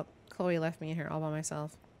creeped out. Chloe left me here all by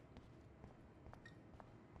myself.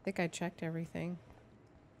 I think I checked everything.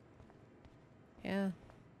 Yeah.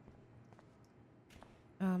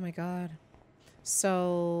 Oh my god.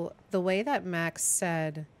 So, the way that Max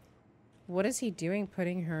said, what is he doing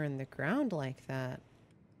putting her in the ground like that?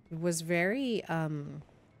 It was very,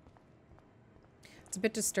 it's a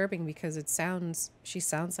bit disturbing because she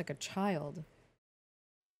sounds like a child.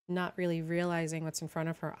 Not really realizing what's in front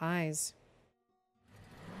of her eyes.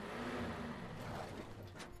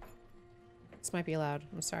 This might be loud.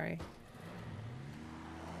 I'm sorry.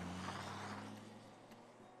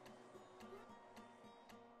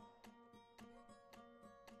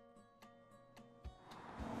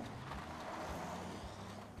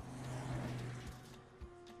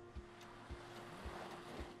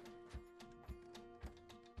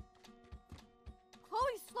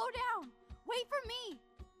 Chloe, slow down! Wait for me!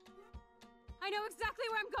 I know exactly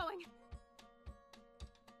where I'm going.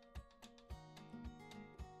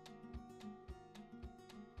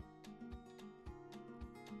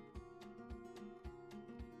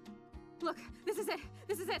 Look, this is it.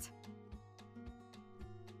 This is it.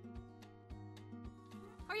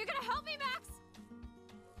 Are you gonna help me, Max?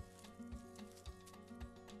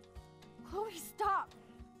 Chloe, stop!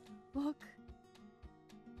 Look.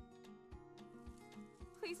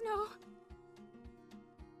 Please, no.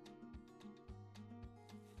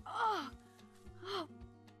 Oh,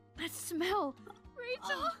 that smell.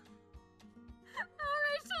 Rachel. Oh,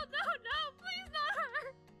 Rachel, no, please not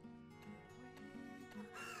her.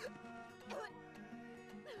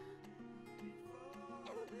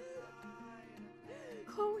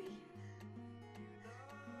 Chloe.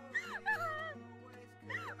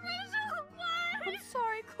 Rachel, what? I'm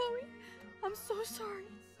sorry, Chloe. I'm so sorry.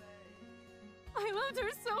 I loved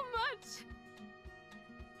her so much.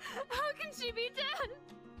 How can she be dead?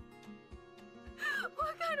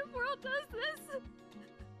 What kind of world does this?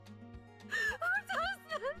 Who does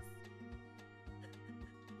this?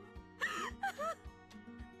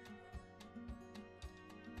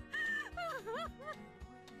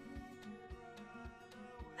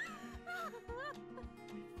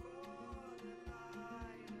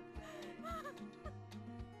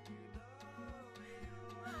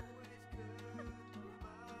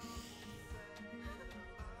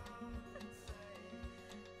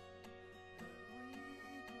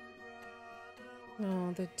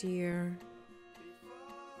 Oh, the deer.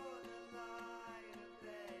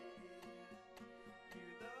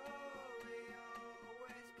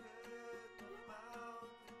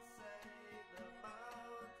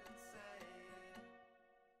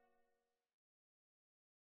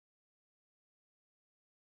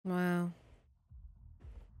 Wow.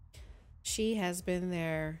 She has been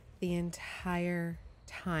there the entire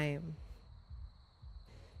time.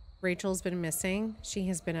 Rachel's been missing. She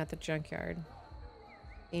has been at the junkyard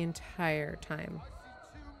the entire time.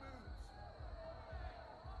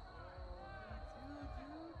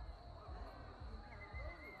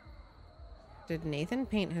 Did Nathan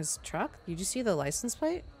paint his truck? Did you see the license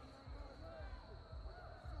plate?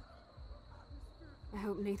 I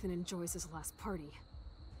hope Nathan enjoys his last party.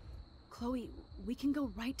 Chloe, we can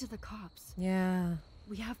go right to the cops. Yeah.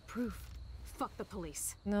 We have proof. Fuck the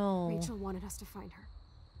police. No. Rachel wanted us to find her.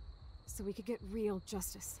 So we could get real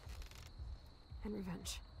justice. And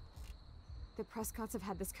revenge. The Prescotts have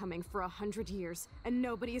had this coming for 100 years, and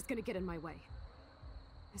nobody is gonna get in my way.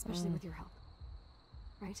 Especially with your help.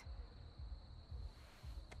 Right?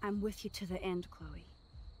 I'm with you to the end, Chloe.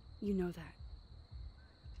 You know that.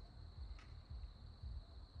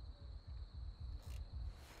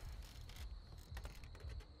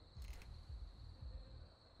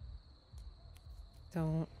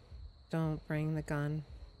 Don't bring the gun.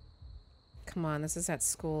 Come on, this is at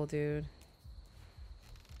school, dude.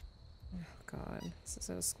 Oh God, this is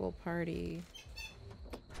at a school party.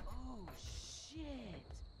 Oh shit!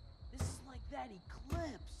 This is like that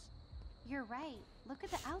eclipse. You're right. Look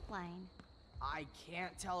at the outline. I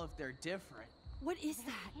can't tell if they're different. What is There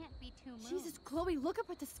that? can't be two moons. Jesus, Chloe, look up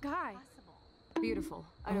at the sky. Possible. Beautiful.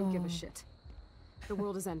 I don't give a shit. The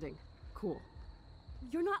world is ending. Cool.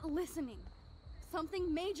 You're not listening.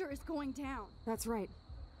 Something major is going down. That's right.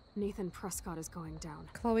 Nathan Prescott is going down.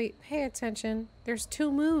 Chloe, pay attention. There's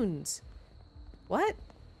 2 moons. What?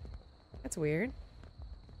 That's weird.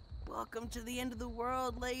 Welcome to the end of the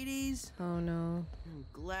world, ladies. Oh no. I'm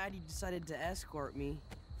glad you decided to escort me.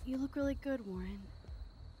 You look really good, Warren.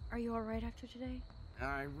 Are you alright after today?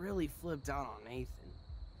 I really flipped out on Nathan.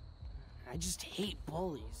 I just hate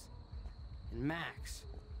bullies. And Max,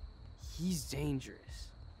 he's dangerous.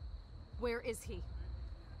 Where is he?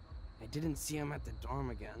 I didn't see him at the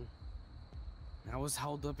dorm again. I was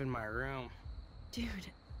held up in my room.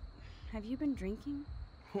 Dude, have you been drinking?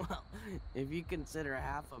 Well, if you consider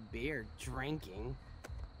half a beer drinking.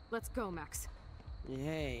 Let's go, Max.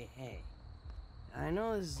 Hey. I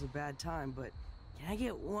know this is a bad time, but can I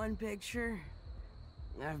get one picture?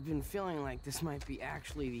 I've been feeling like this might be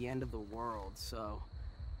actually the end of the world, so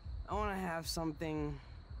I want to have something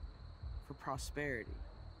for prosperity.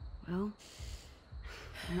 Well,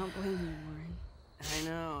 I don't blame you, Warren. I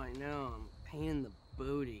know. I'm a pain in the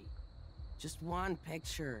booty. Just one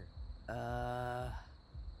picture.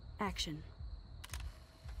 Action.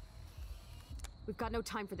 We've got no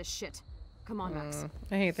time for this shit. Come on, Max.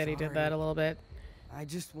 I hate that he did that a little bit. I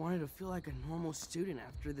just wanted to feel like a normal student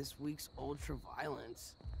after this week's ultra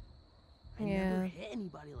violence. I never hit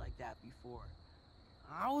anybody like that before.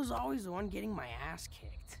 I was always the one getting my ass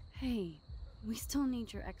kicked. Hey, we still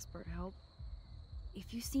need your expert help.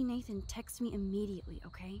 If you see Nathan, text me immediately,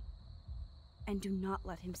 okay? And do not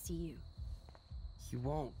let him see you. He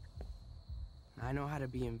won't. I know how to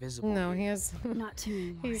be invisible. No, he has. Not to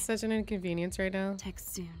me, Warren. He's such an inconvenience right now.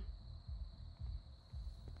 Text soon.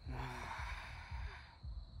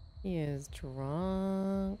 He is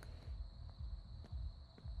drunk.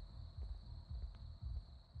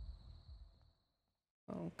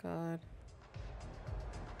 Oh God.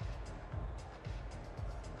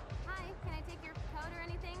 Hi, can I take your coat or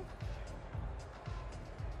anything?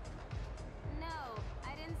 No,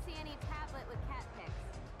 I didn't see any tablet with cat pics.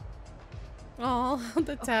 Oh,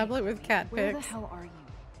 the tablet with cat Where pics. the hell are you?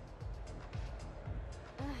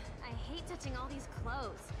 Ugh, I hate touching all these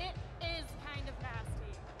clothes. It is kind of nasty.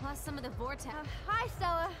 Plus some of the vortex. Hi,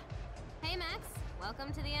 Stella. Hey, Max.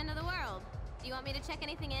 Welcome to the end of the world. Do you want me to check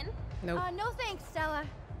anything in? Nope. No thanks, Stella.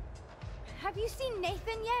 Have you seen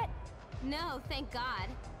Nathan yet? No, thank God.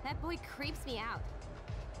 That boy creeps me out.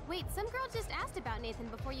 Wait, some girl just asked about Nathan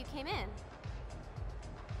before you came in.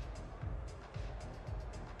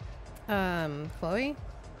 Chloe?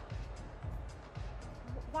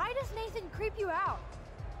 Why does Nathan creep you out?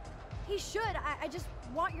 He should. I just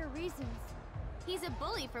want your reasons. He's a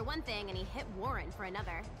bully for one thing, and he hit Warren for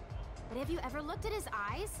another. But have you ever looked at his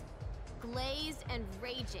eyes? Glazed and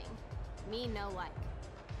raging. Me no like.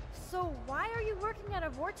 So why are you working at a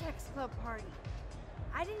Vortex Club party?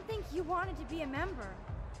 I didn't think you wanted to be a member.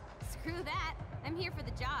 Screw that. I'm here for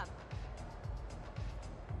the job.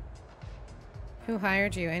 Who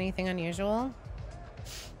hired you? Anything unusual?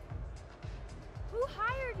 Who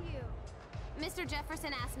hired you? Mr.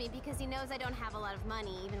 Jefferson asked me because he knows I don't have a lot of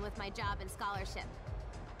money, even with my job and scholarship.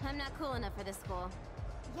 I'm not cool enough for this school.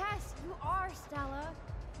 Yes, you are, Stella.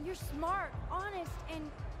 You're smart, honest, and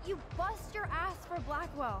you bust your ass for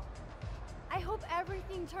Blackwell. I hope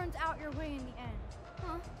everything turns out your way in the end.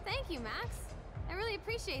 Oh, thank you, Max. I really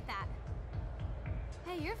appreciate that.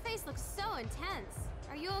 Hey, your face looks so intense.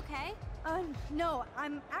 Are you okay? No,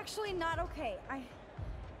 I'm actually not okay.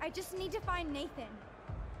 I just need to find Nathan.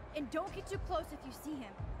 And don't get too close if you see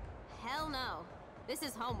him. Hell no. This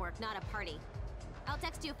is homework, not a party. I'll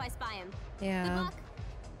text you if I spy him. Yeah. Good luck.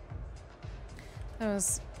 That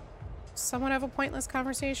was somewhat of a pointless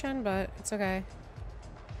conversation, but it's okay.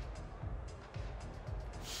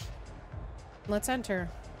 Let's enter.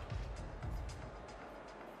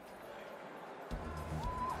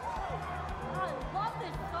 I love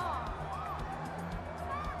this song.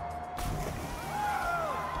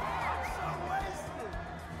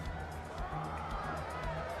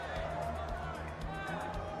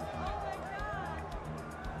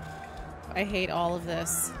 I hate all of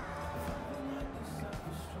this.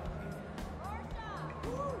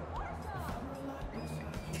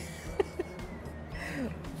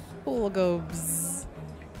 Pool go bzz.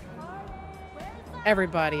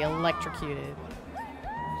 Everybody electrocuted.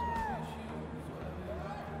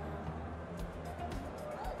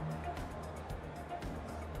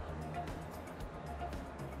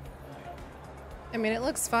 I mean, it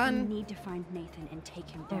looks We fun. need to find Nathan and take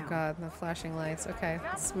him Oh down. god, the flashing lights. Okay,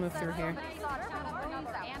 let's move through here.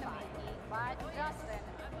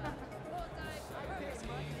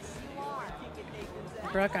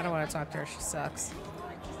 Brooke, I don't want to talk to her. She sucks.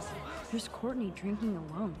 There's Courtney drinking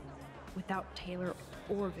alone, without Taylor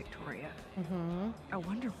or Victoria. Mm-hmm. I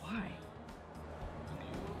wonder why.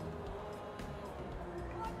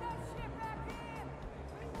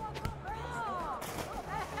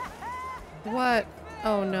 What?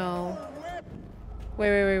 Oh no.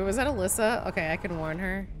 Wait. Was that Alyssa? Okay, I can warn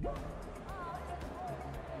her.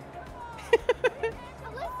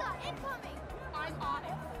 Alyssa, incoming! I'm on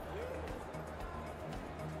it.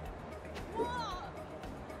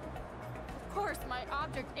 Of course, my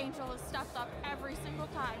object angel has stepped up every single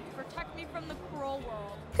time to protect me from the cruel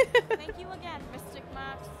world. Thank you again, Mystic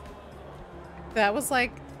Max. That was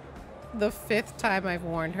like the 5th time I've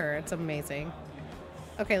warned her. It's amazing.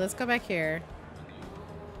 Okay, let's go back here.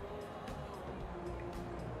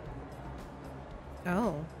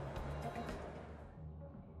 Oh.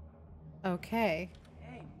 Okay.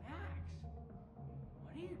 Hey, Max.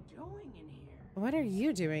 What are you doing in here? What are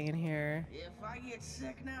you doing in here? If I get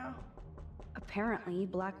sick now, Apparently,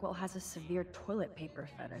 Blackwell has a severe toilet paper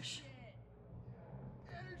fetish.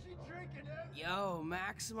 yo,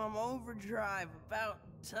 maximum overdrive. About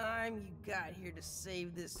time you got here to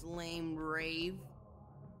save this lame rave.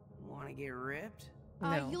 Wanna get ripped?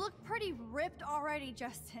 No. You look pretty ripped already,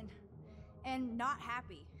 Justin. And not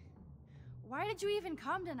happy. Why did you even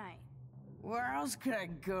come tonight? Where else could I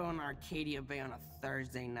go in Arcadia Bay on a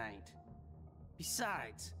Thursday night?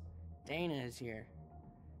 Besides, Dana is here.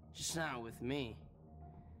 Just not with me.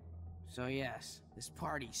 So yes, this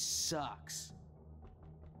party sucks.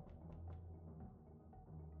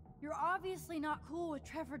 You're obviously not cool with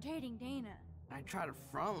Trevor dating Dana. I tried to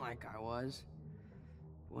front like I was.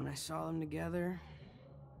 When I saw them together,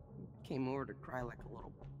 came over to cry like a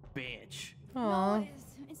little bitch. Aw. No,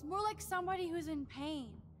 it's more like somebody who's in pain.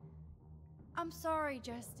 I'm sorry,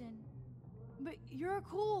 Justin. But you're a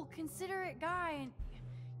cool, considerate guy, and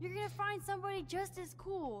you're gonna find somebody just as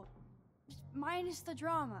cool. Just minus the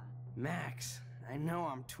drama. Max, I know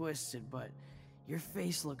I'm twisted, but your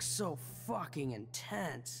face looks so fucking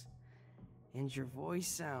intense. And your voice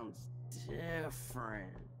sounds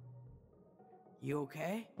different. You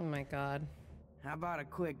okay? Oh my god. How about a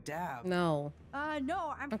quick dab? No.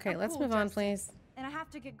 No, I'm Okay, I'm let's cool, move on, Justin, please. And I have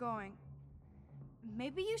to get going.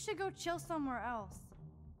 Maybe you should go chill somewhere else.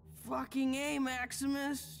 Fucking A,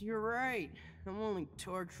 Maximus. You're right. I'm only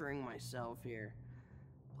torturing myself here.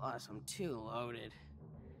 Plus, I'm too loaded.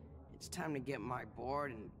 It's time to get my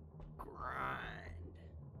board and grind.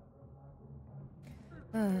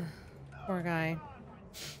 Poor guy.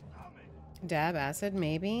 Dab acid,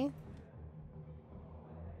 maybe?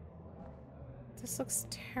 This looks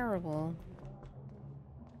terrible.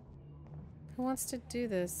 Who wants to do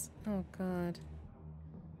this? Oh god.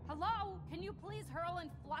 Hello? Can you please hurl and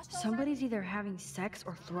flush over? Somebody's either having sex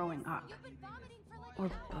or throwing up. Or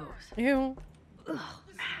both. Ew. Ugh,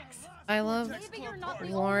 Max. I love Maybe you're not the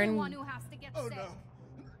Lauren. only one who has to get sick.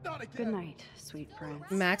 Good night, sweet prince.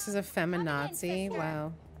 Max is a feminazi.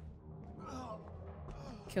 Wow.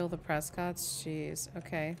 Kill the Prescotts. Jeez.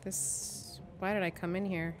 Okay. This. Why did I come in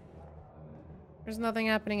here? There's nothing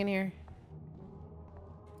happening in here.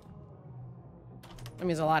 I mean,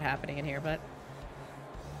 there's a lot happening in here, but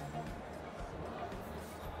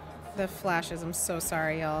the flashes. I'm so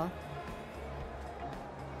sorry, y'all.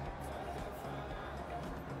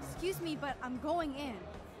 Excuse me, but I'm going in.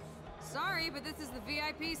 Sorry, but this is the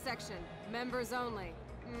VIP section. Members only.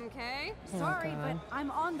 Okay? Sorry, God. but I'm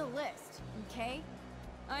on the list, okay?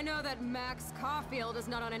 I know that Max Caulfield is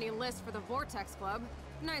not on any list for the Vortex Club.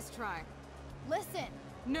 Nice try. Listen,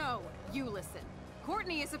 No, you listen.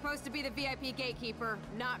 Courtney is supposed to be the VIP gatekeeper,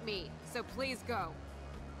 not me. So please go.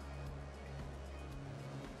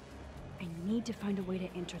 I need to find a way to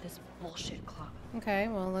enter this bullshit club. Okay,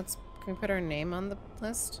 well, can we put our name on the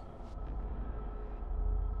list?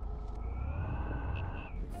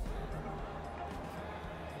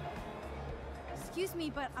 excuse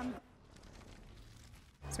me, but I'm...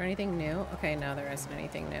 Is there anything new? Okay, no, there isn't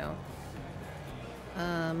anything new.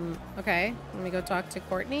 Okay, let me go talk to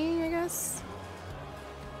Courtney, I guess.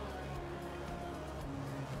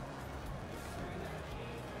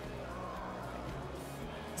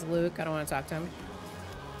 It's Luke. I don't want to talk to him.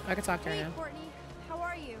 I could talk to her Hey, now. Courtney, how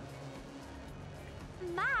are you?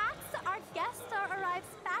 Max, our guest star arrives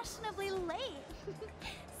fashionably late.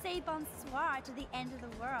 Say bonsoir to the end of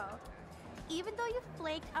the world. Even though you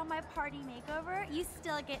flaked on my party makeover, you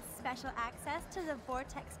still get special access to the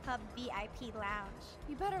Vortex Club VIP lounge.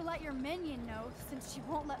 You better let your minion know, since she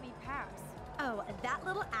won't let me pass. Oh, that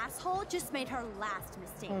little asshole just made her last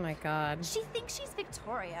mistake. Oh my god. She thinks she's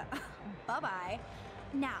Victoria. Bye-bye.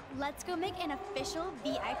 Now, let's go make an official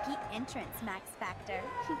VIP entrance, Max Factor.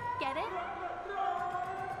 Get it?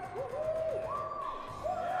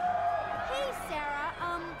 Hey, Sarah,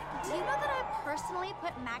 do you know that I personally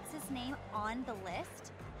put Max's name on the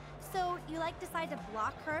list? So you decide to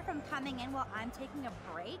block her from coming in while I'm taking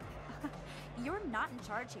a break? You're not in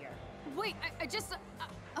charge here. Wait, I just...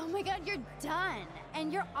 Oh my god, you're done!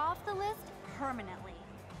 And you're off the list permanently.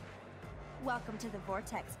 Welcome to the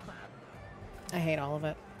Vortex Club. I hate all of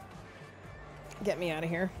it. Get me out of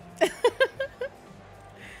here.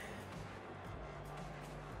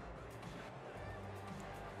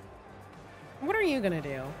 What are you gonna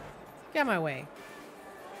do? Get my way.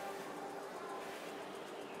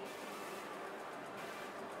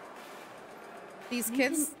 These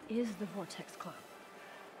Nathan kids. is the Vortex Club.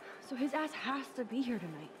 So his ass has to be here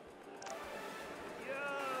tonight.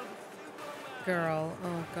 Girl.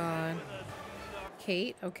 Oh god.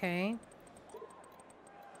 Kate, okay.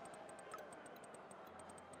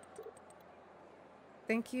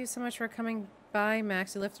 Thank you so much for coming by,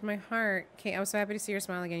 Max. You lifted my heart. Kate, I was so happy to see your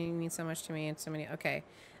smile again. You mean so much to me and so many. Okay.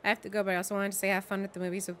 I have to go, but I also wanted to say have fun at the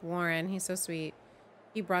movies with Warren. He's so sweet.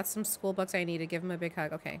 He brought some school books I need to give him a big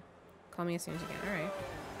hug. Okay. Call me as soon as you can. All right.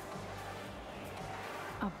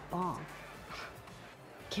 A bomb.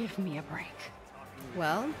 Give me a break.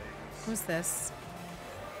 Well, who's this?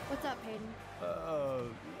 What's up, Hayden?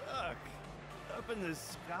 Look. Up in the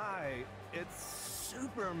sky, it's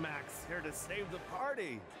Super Max here to save the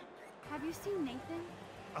party. Have you seen Nathan?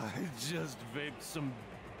 I just vaped some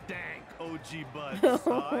dank OG buds,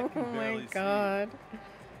 so I can Oh my barely god. see.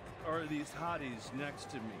 Or are these hotties next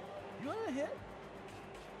to me? You want a hit?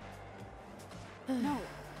 No.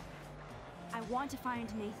 I want to find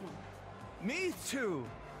Nathan. Me too.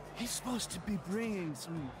 He's supposed to be bringing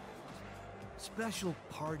some special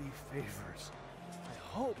party favors. I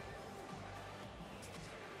hope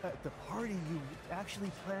at the party you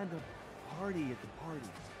actually planned a party at the party.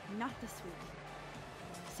 Not this week.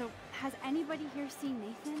 So, has anybody here seen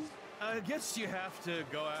Nathan? I guess you have to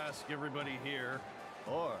go ask everybody here,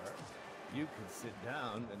 or you could sit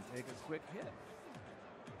down and take a quick hit.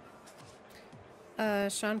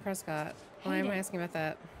 Sean Prescott. Why am I Hayden. asking about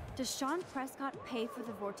that? Does Sean Prescott pay for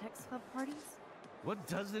the Vortex Club parties? What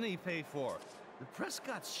doesn't he pay for? The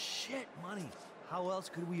Prescott's shit money. How else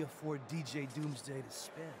could we afford DJ Doomsday to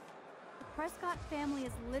spend? The Prescott family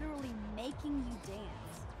is literally making you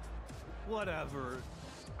dance. Whatever.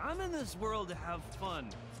 I'm in this world to have fun.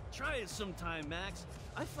 Try it sometime, Max.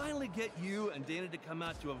 I finally get you and Dana to come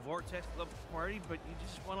out to a Vortex Club party, but you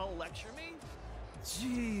just want to lecture me?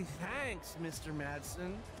 Gee, thanks, Mr.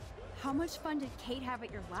 Madsen. How much fun did Kate have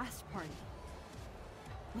at your last party?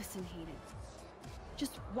 Listen, Hayden.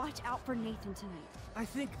 Just watch out for Nathan tonight. I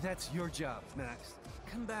think that's your job, Max.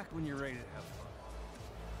 Come back when you're ready to have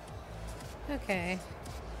fun. Okay.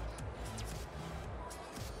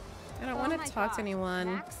 I don't Oh want my to talk God. to anyone.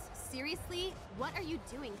 Max, seriously? What are you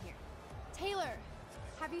doing here? Taylor,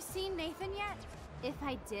 have you seen Nathan yet? If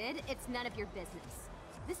I did, it's none of your business.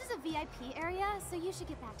 This is a VIP area, so you should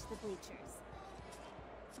get back to the bleachers.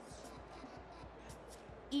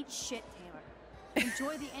 Eat shit, Taylor.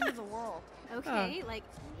 Enjoy the end of the world. Okay, like,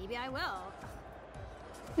 maybe I will.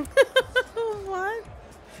 What?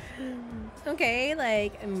 Okay,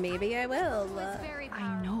 like, maybe I will.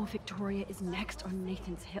 I know Victoria is next on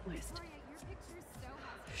Nathan's hit list.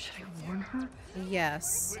 Should I warn her?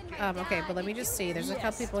 Yes. Okay, but let me just see. There's a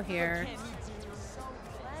couple people here.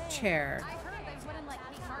 Chair. I heard they wouldn't let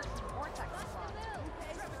Kate Martin's Vortex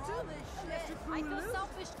Club. I feel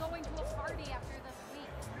selfish going to a party after this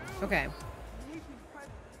week. Okay.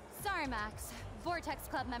 Sorry, Max. Vortex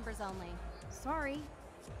Club members only. Sorry,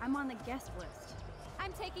 I'm on the guest list.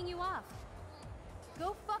 I'm taking you off.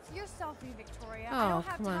 Go fuck yourself, Victoria. Oh, I don't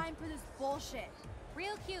have come on. time for this bullshit.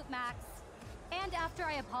 Real cute, Max. And after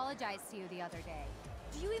I apologized to you the other day.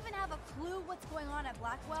 Do you even have a clue what's going on at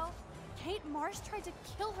Blackwell? Kate Marsh tried to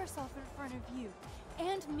kill herself in front of you.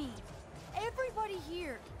 And me. Everybody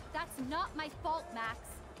here. That's not my fault, Max.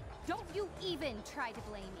 Don't you even try to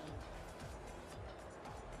blame me.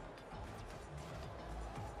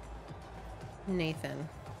 Nathan.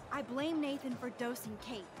 I blame Nathan for dosing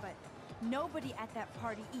Kate, but nobody at that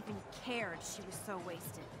party even cared she was so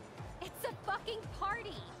wasted. It's a fucking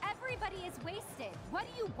party. Everybody is wasted. What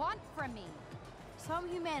do you want from me? Some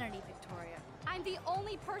humanity, Victoria. I'm the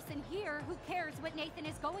only person here who cares what Nathan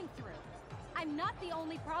is going through. I'm not the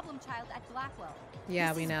only problem child at Blackwell. Yeah,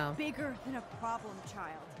 This we is know. bigger than a problem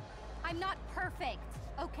child. I'm not perfect,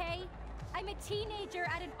 okay? I'm a teenager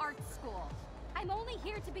at an art school. I'm only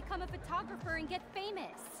here to become a photographer and get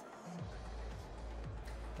famous.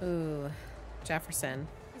 Ooh, Jefferson.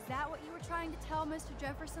 Is that what you were trying to tell Mr.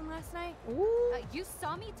 Jefferson last night? Ooh. You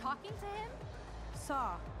saw me talking to him?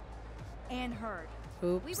 Saw. And heard.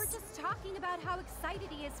 Oops. We were just talking about how excited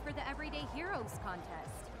he is for the Everyday Heroes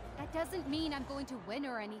contest. That doesn't mean I'm going to win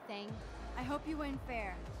or anything. I hope you win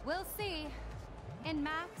fair. We'll see. And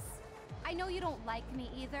Max, I know you don't like me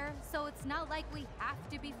either, so it's not like we have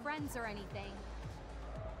to be friends or anything.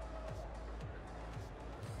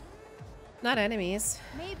 Not enemies.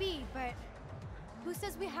 Maybe, but who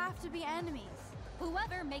says we have to be enemies?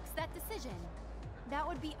 Whoever makes that decision. That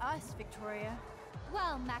would be us, Victoria.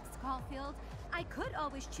 Well, Max Caulfield, I could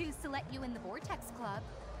always choose to let you in the Vortex Club.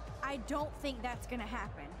 I don't think that's gonna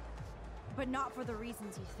happen. But not for the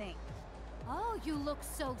reasons you think. Oh, you look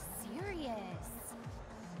so serious.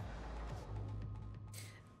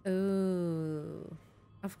 Ooh.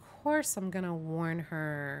 Of course I'm gonna warn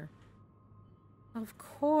her. Of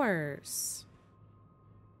course.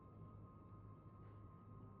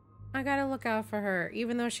 I gotta look out for her,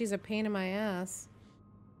 even though she's a pain in my ass.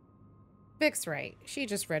 Vic's right. She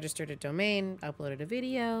just registered a domain, uploaded a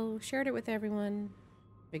video, shared it with everyone.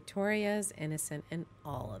 Victoria's innocent in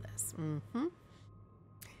all of this. Mm-hmm.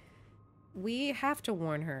 We have to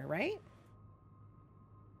warn her, right?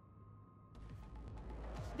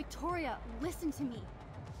 Victoria, listen to me.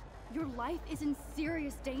 Your life is in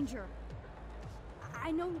serious danger.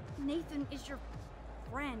 I know Nathan is your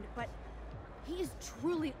friend, but he is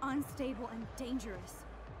truly unstable and dangerous.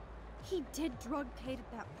 He did drug Kate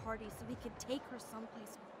at that party so he could take her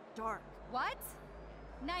someplace dark. What?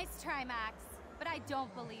 Nice try, Max. But I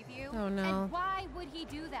don't believe you. Oh, no. And why would he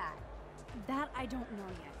do that? That I don't know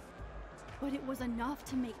yet. But it was enough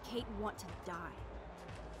to make Kate want to die.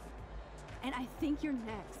 And I think you're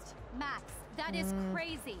next. Max, that is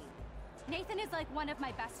crazy. Nathan is like one of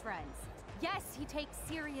my best friends. Yes, he takes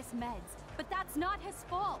serious meds, but that's not his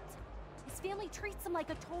fault. His family treats him like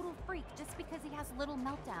a total freak just because he has little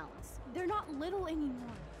meltdowns. They're not little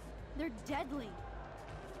anymore. They're deadly.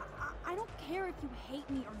 I don't care if you hate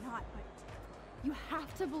me or not, but you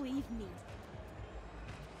have to believe me.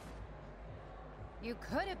 You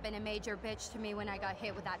could have been a major bitch to me when I got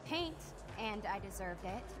hit with that paint, and I deserved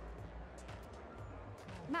it.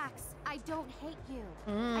 Max, I don't hate you.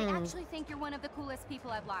 I actually think you're one of the coolest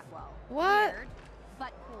people at Blackwell. What? Weird,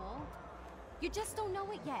 but cool. You just don't know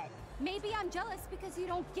it yet. Maybe I'm jealous because you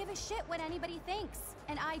don't give a shit what anybody thinks,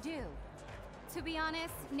 and I do. To be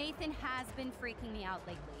honest, Nathan has been freaking me out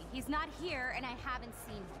lately. He's not here, and I haven't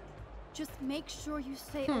seen him. Just make sure you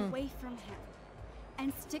stay away from him.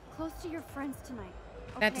 And stick close to your friends tonight.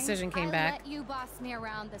 That okay? decision came I'll back. let you boss me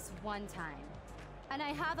around this one time. And I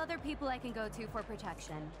have other people I can go to for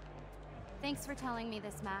protection. Thanks for telling me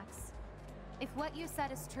this, Max. If what you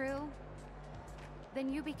said is true,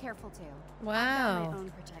 then you be careful too. My Wow.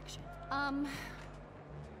 own protection.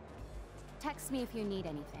 Text me if you need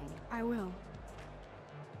anything. I will.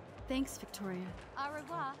 Thanks, Victoria. Au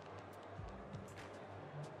revoir.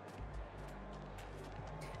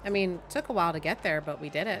 I mean, took a while to get there, but we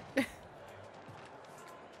did it.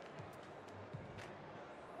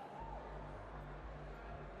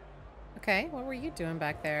 Okay, what were you doing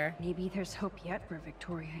back there? Maybe there's hope yet for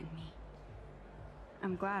Victoria and me.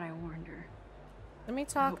 I'm glad I warned her. Let me I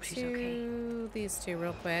talk hope she's to okay. these two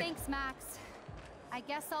real quick. Thanks, Max. I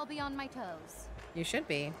guess I'll be on my toes. You should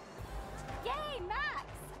be. Yay, Max!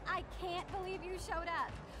 I can't believe you showed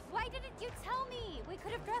up. Why didn't you tell me? We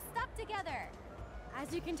could have dressed up together.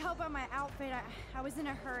 As you can tell by my outfit, I was in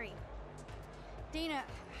a hurry. Dana,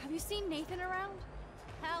 have you seen Nathan around?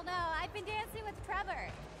 Hell no, I've been dancing with Trevor.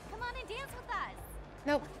 Come on and dance with us.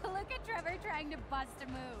 Nope. Look at Trevor trying to bust a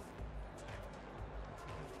move.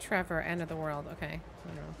 Trevor, end of the world. Okay. I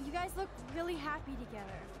don't know. You guys look really happy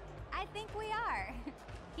together. I think we are.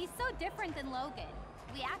 He's so different than Logan.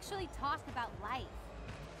 We actually talk about life.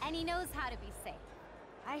 And he knows how to be safe.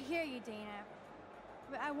 I hear you, Dana.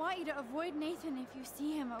 But I want you to avoid Nathan if you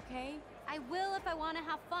see him, okay? I will if I want to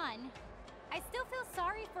have fun. I still feel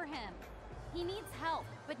sorry for him. He needs help,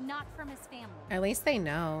 but not from his family. At least they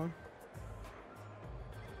know.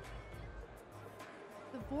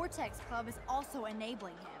 The Vortex Club is also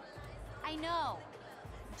enabling him. I know.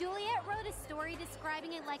 Juliet wrote a story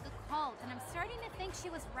describing it like a cult, and I'm starting to think she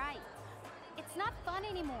was right. It's not fun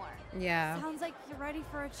anymore. Yeah. Sounds like you're ready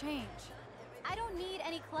for a change. I don't need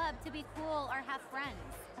any club to be cool or have friends.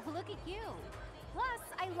 Look at you. Plus,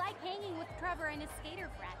 I like hanging with Trevor and his skater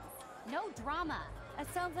friends. No drama.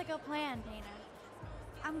 That sounds like a plan, Dana.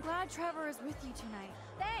 I'm glad Trevor is with you tonight.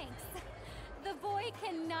 Thanks. The boy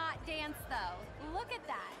cannot dance, though. Look at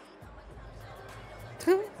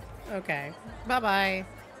that. Okay. Bye-bye.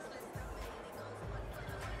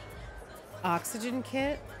 Oxygen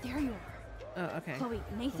kit? There you are. Oh, okay. Chloe,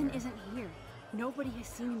 Nathan isn't here. Nobody has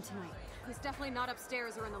seen him tonight. He's definitely not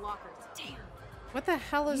upstairs or in the lockers. Damn. What the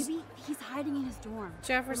hell is Maybe he's hiding in his dorm.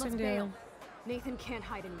 Jefferson Let's doing? bail. Nathan can't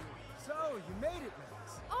hide anymore. So, you made it,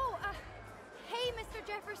 Max. Oh, hey, Mr.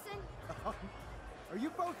 Jefferson. Are you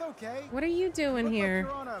both okay? What are you doing Look here?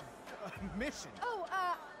 like you're on a mission. Oh,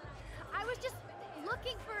 I was just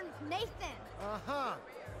looking for Nathan. Uh-huh.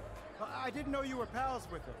 I didn't know you were pals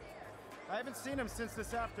with him. I haven't seen him since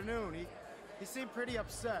this afternoon. He seemed pretty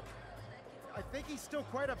upset. I think he's still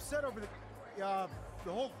quite upset over the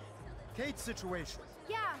whole Kate situation.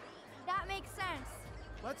 Yeah, that makes sense.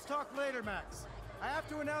 Let's talk later, Max. I have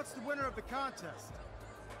to announce the winner of the contest.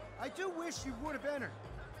 I do wish you would have entered.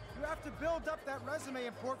 You have to build up that resume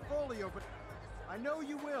and portfolio, but I know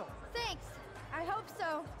you will. Thanks. I hope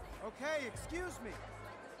so. Okay, excuse me.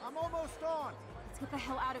 I'm almost on. Let's get the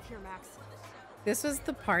hell out of here, Max. This was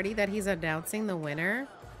the party that he's announcing the winner?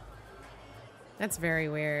 That's very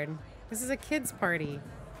weird. This is a kid's party.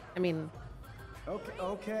 I mean...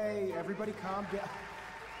 Okay, everybody calm down.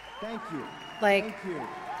 Thank you. Like, Thank you.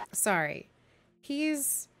 sorry.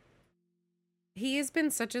 He's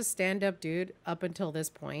been such a stand-up dude up until this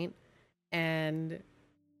point. And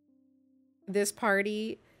this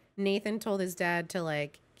party, Nathan told his dad to,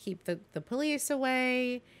 like, keep the police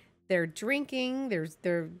away. They're drinking.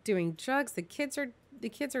 They're doing drugs. The kids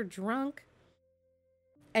are drunk.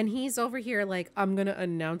 And he's over here like, I'm going to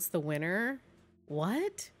announce the winner.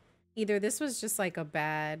 What? Either this was just like a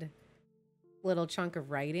bad little chunk of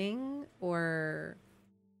writing, or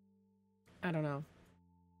I don't know.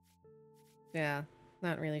 Yeah,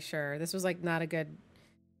 not really sure. This was like not a good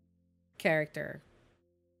character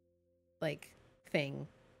like thing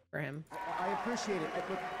for him. I appreciate it.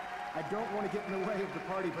 Look, I don't want to get in the way of the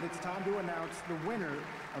party, but it's time to announce the winner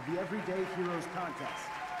of the Everyday Heroes contest.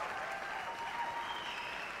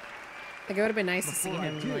 Like, it would have been nice to see Before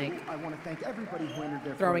him, I do, like, I want to thank everybody who entered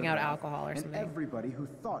their throwing out photograph alcohol or and something. everybody who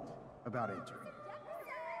thought about entering.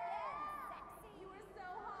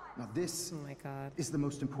 Now this Oh my God. is the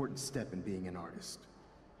most important step in being an artist.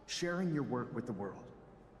 Sharing your work with the world.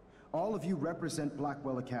 All of you represent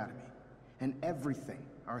Blackwell Academy and everything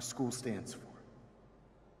our school stands for.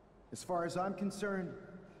 As far as I'm concerned,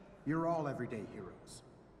 you're all everyday heroes.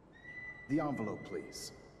 The envelope,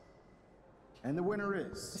 please. And the winner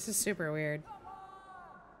is... This is super weird.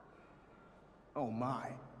 Oh my,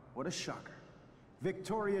 what a shocker.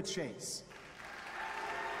 Victoria Chase.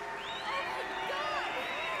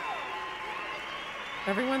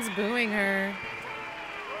 Everyone's booing her.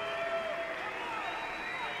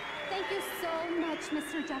 Thank you so much,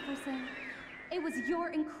 Mr. Jefferson. It was your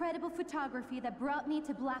incredible photography that brought me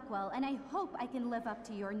to Blackwell, and I hope I can live up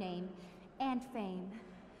to your name and fame.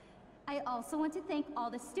 I also want to thank all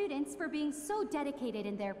the students for being so dedicated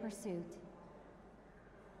in their pursuit.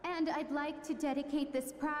 And I'd like to dedicate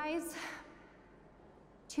this prize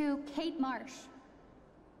to Kate Marsh.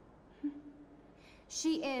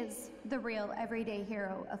 She is the real everyday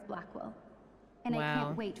hero of Blackwell, and I Wow.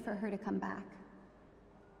 can't wait for her to come back.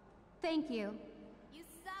 Thank you. You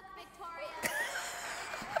suck, Victoria.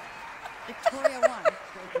 Victoria won.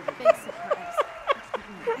 Big surprise.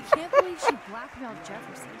 I can't believe she blackmailed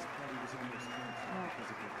Jefferson. Well,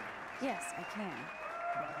 yes, I can.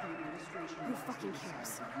 Who fucking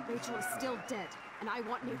cares? Rachel is still dead, and I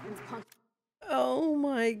want Nathan's punk. Oh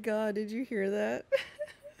my god, did you hear that?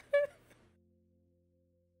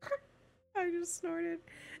 I just snorted.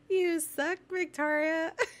 You suck,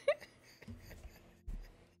 Victoria.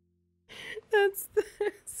 That's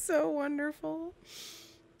so wonderful.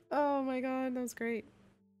 Oh my god, that was great.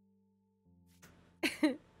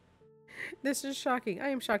 This is shocking. I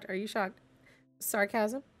am shocked. Are you shocked?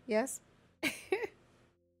 Sarcasm? Yes?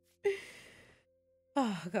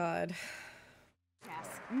 Oh god. Yes,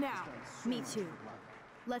 now. Me too.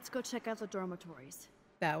 Let's go check out the dormitories.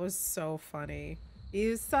 That was so funny.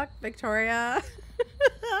 You suck, Victoria.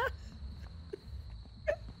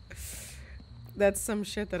 That's some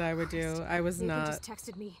shit that I would do. I was Nathan not just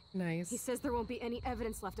texted me. nice. He says there won't be any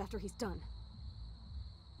evidence left after he's done.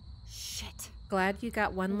 Shit. Glad you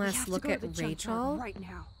got one We last have to look go to at the junkyard Rachel. right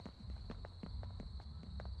now.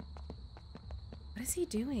 What is he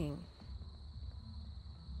doing?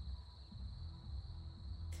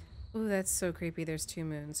 Ooh, that's so creepy. There's 2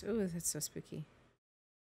 moons. Ooh, that's so spooky.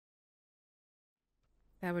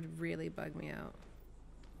 That would really bug me out.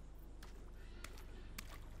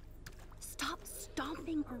 Stop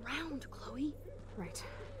stomping around, Chloe. Right.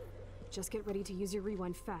 Just get ready to use your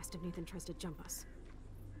rewind fast if Nathan tries to jump us.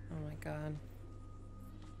 Oh my god.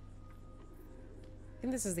 I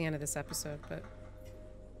think this is the end of this episode, but...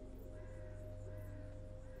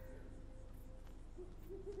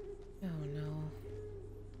 Oh no.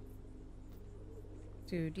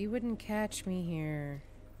 Dude, you wouldn't catch me here.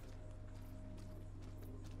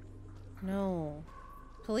 No.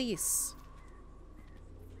 Police.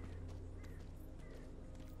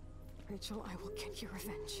 Rachel, I will get your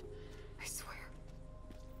revenge. I swear.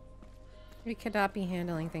 We could not be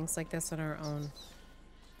handling things like this on our own.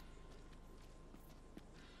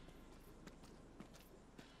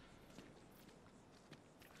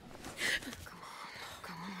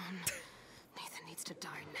 Come on. Nathan needs to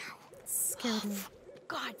die now. Scared me. For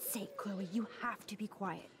God's sake, Chloe, you have to be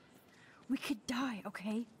quiet. We could die,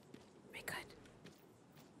 okay? We could.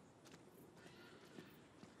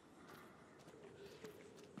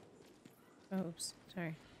 Oops,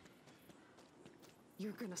 sorry.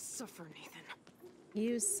 You're gonna suffer, Nathan.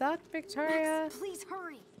 You suck, Victoria. Max, please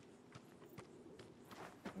hurry.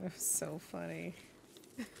 That was so funny.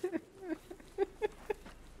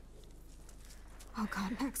 Oh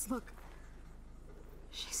god, Max, look.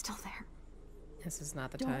 She's still there. This is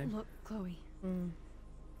not the Don't time. look, Chloe.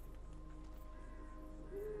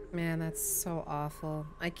 Man, that's so awful.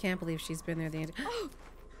 I can't believe she's been there the entire... Oh,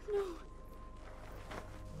 no.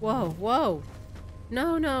 Whoa, whoa.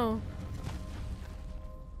 No, no.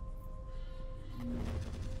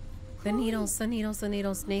 The needles, the needles, the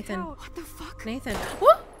needles. Nathan. Out. What the fuck? Nathan.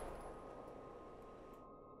 What?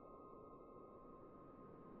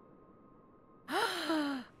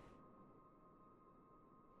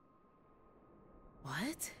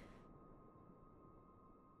 What?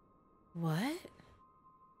 What?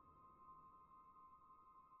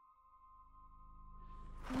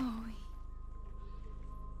 Chloe.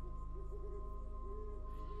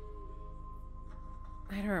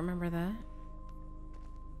 I don't remember that.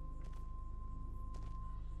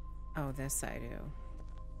 Oh, this I do.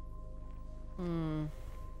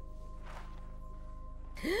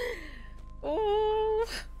 Oh.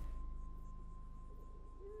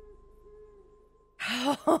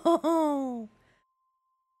 Oh.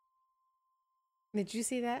 Did you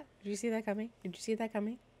see that? Did you see that coming? Did you see that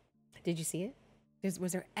coming? Did you see it?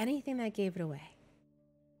 Was there anything that gave it away?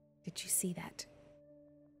 Did you see that?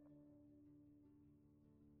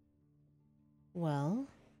 Well.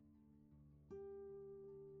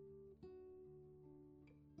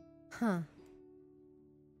 Huh.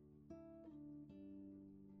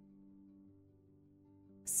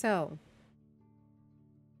 So,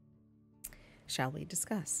 shall we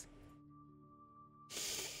discuss?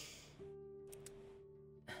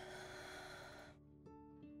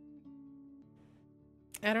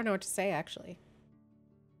 I don't know what to say, actually.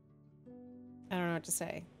 I don't know what to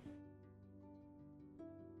say.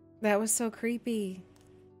 That was so creepy.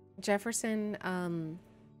 Jefferson,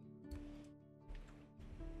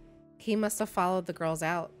 he must have followed the girls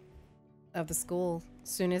out of the school as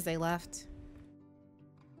soon as they left.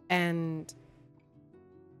 And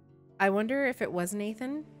I wonder if it was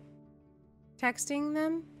Nathan texting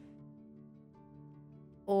them,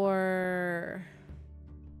 or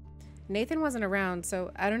Nathan wasn't around,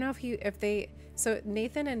 so I don't know so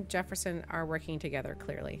Nathan and Jefferson are working together,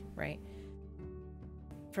 clearly, right?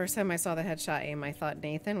 First time I saw the headshot aim, I thought,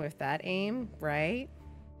 Nathan, with that aim, right?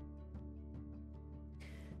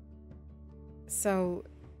 So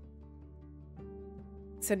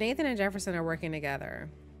Nathan and Jefferson are working together.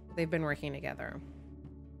 They've been working together.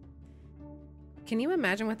 Can you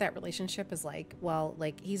imagine what that relationship is like? Well,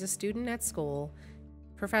 like, he's a student at school,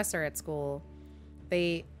 professor at school.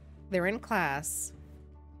 They're in class,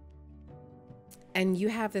 and you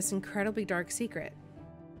have this incredibly dark secret.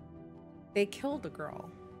 They killed a girl.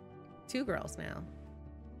 2 girls now.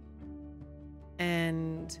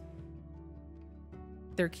 And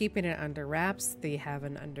they're keeping it under wraps. They have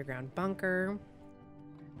an underground bunker.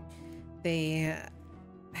 They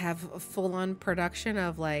have a full-on production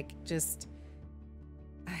of, like, just,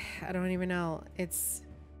 I don't even know. It's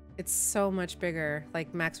so much bigger,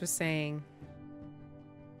 like Max was saying.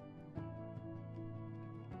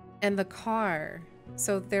 And the car.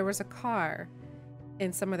 So there was a car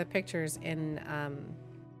in some of the pictures in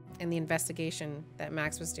the investigation that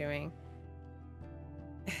Max was doing.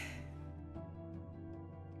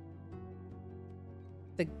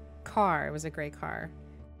 The car, it was a gray car.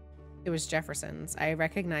 It was Jefferson's. I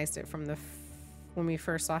recognized it from when we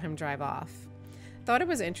first saw him drive off. Thought it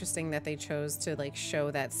was interesting that they chose to, like,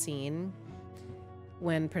 show that scene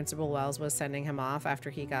when Principal Wells was sending him off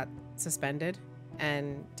after he got suspended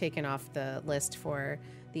and taken off the list for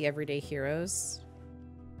the Everyday Heroes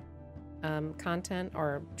content,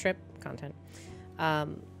 or trip content.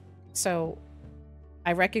 So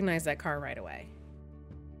I recognized that car right away.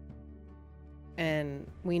 And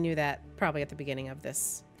we knew that probably at the beginning of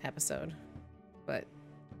this episode. But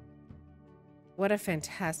what a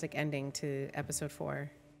fantastic ending to episode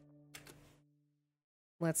 4.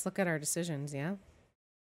 Let's look at our decisions, yeah?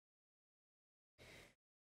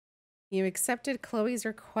 You accepted Chloe's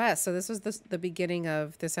request. So this was the beginning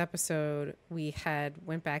of this episode. We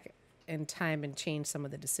went back in time and changed some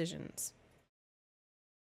of the decisions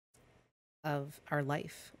of our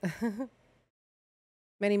life.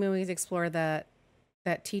 Many movies explore that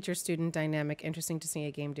teacher-student dynamic. Interesting to see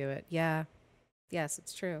a game do it. Yeah. Yes,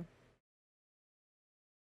 it's true.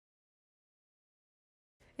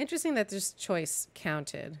 Interesting that this choice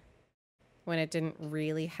counted when it didn't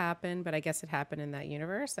really happen, but I guess it happened in that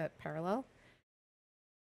universe, that parallel.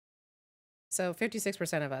 So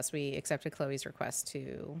 56% of us, we accepted Chloe's request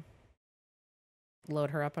to load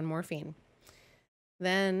her up on morphine.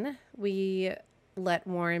 Then we let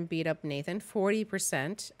Warren beat up Nathan.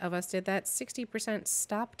 40% of us did that. 60%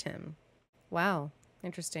 stopped him. Wow.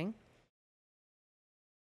 Interesting.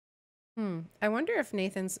 I wonder if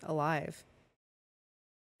Nathan's alive.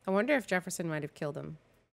 I wonder if Jefferson might have killed him.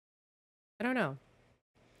 I don't know.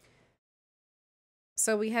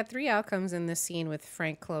 So we had 3 outcomes in this scene with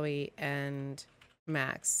Frank, Chloe, and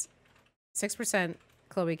Max. 6%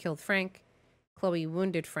 Chloe killed Frank. Chloe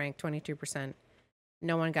wounded Frank, 22%.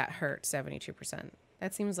 No one got hurt, 72%.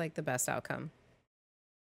 That seems like the best outcome.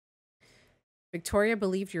 Victoria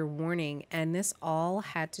believed your warning, and this all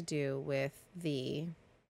had to do with the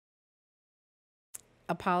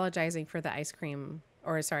apologizing for the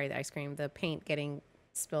the paint getting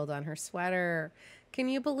spilled on her sweater. Can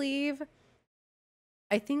you believe?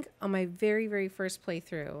 I think on my very, very first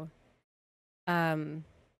playthrough,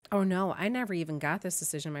 oh no, I never even got this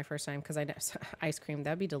decision my first time because ice cream,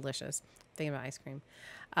 that'd be delicious. Think about ice cream.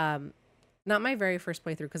 Not my very first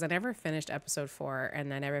playthrough because I never finished episode 4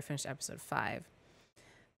 and I never finished episode 5.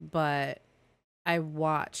 But I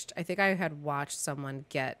think I had watched someone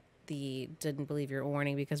get the didn't believe your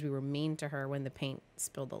warning because we were mean to her when the paint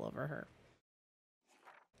spilled all over her.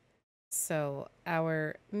 So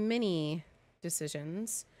our mini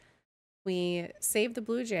decisions, we saved the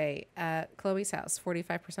Blue Jay at Chloe's house,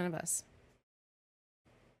 45% of us.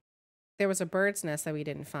 There was a bird's nest that we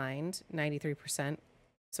didn't find, 93%,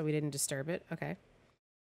 so we didn't disturb it. Okay.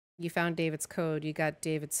 You found David's code. You got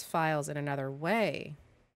David's files in another way.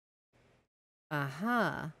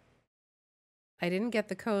 I didn't get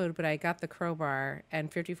the code, but I got the crowbar,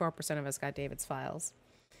 and 54% of us got David's files.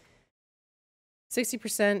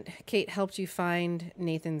 60% Kate helped you find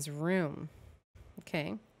Nathan's room.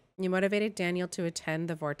 Okay. You motivated Daniel to attend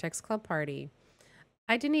the Vortex Club party.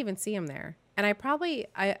 I didn't even see him there. And I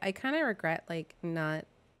kind of regret, like, not,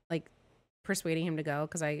 like, persuading him to go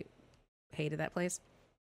because I hated that place.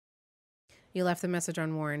 You left the message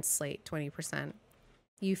on Warren's slate, 20%.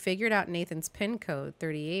 You figured out Nathan's PIN code,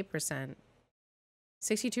 38%.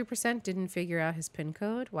 62% didn't figure out his PIN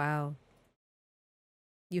code. Wow.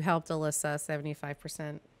 You helped Alyssa,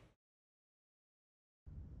 75%.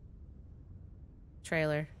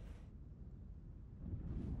 Trailer.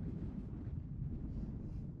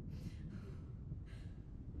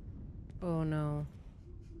 Oh no.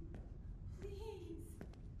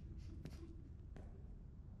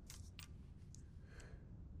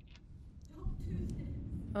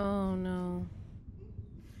 Oh no.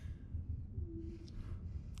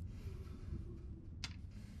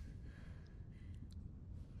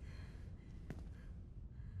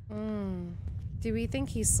 Do we think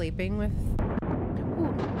he's sleeping with...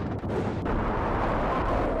 Ooh.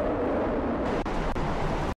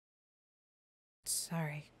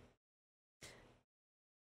 Sorry.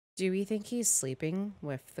 Do we think he's sleeping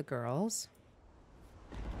with the girls?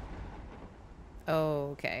 Oh,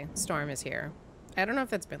 okay. Storm is here. I don't know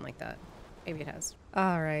if it's been like that. Maybe it has.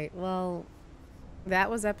 All right. Well, that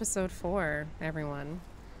was episode 4, everyone.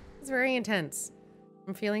 It's very intense.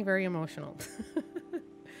 I'm feeling very emotional.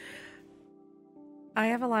 I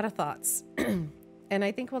have a lot of thoughts. And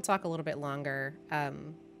I think we'll talk a little bit longer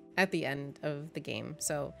at the end of the game.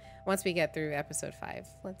 So once we get through episode 5,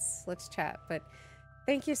 let's chat. But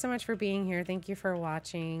thank you so much for being here. Thank you for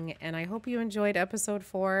watching. And I hope you enjoyed episode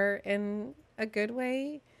 4 in a good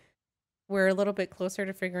way. We're a little bit closer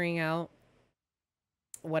to figuring out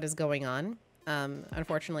what is going on.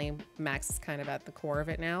 Unfortunately, Max is kind of at the core of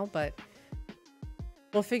it now, but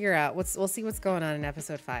we'll figure out. We'll see what's going on in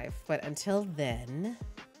episode 5. But until then,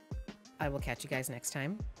 I will catch you guys next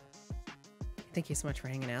time. Thank you so much for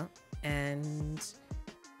hanging out, and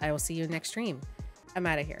I will see you next stream. I'm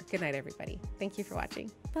out of here. Good night, everybody. Thank you for watching.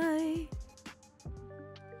 Bye.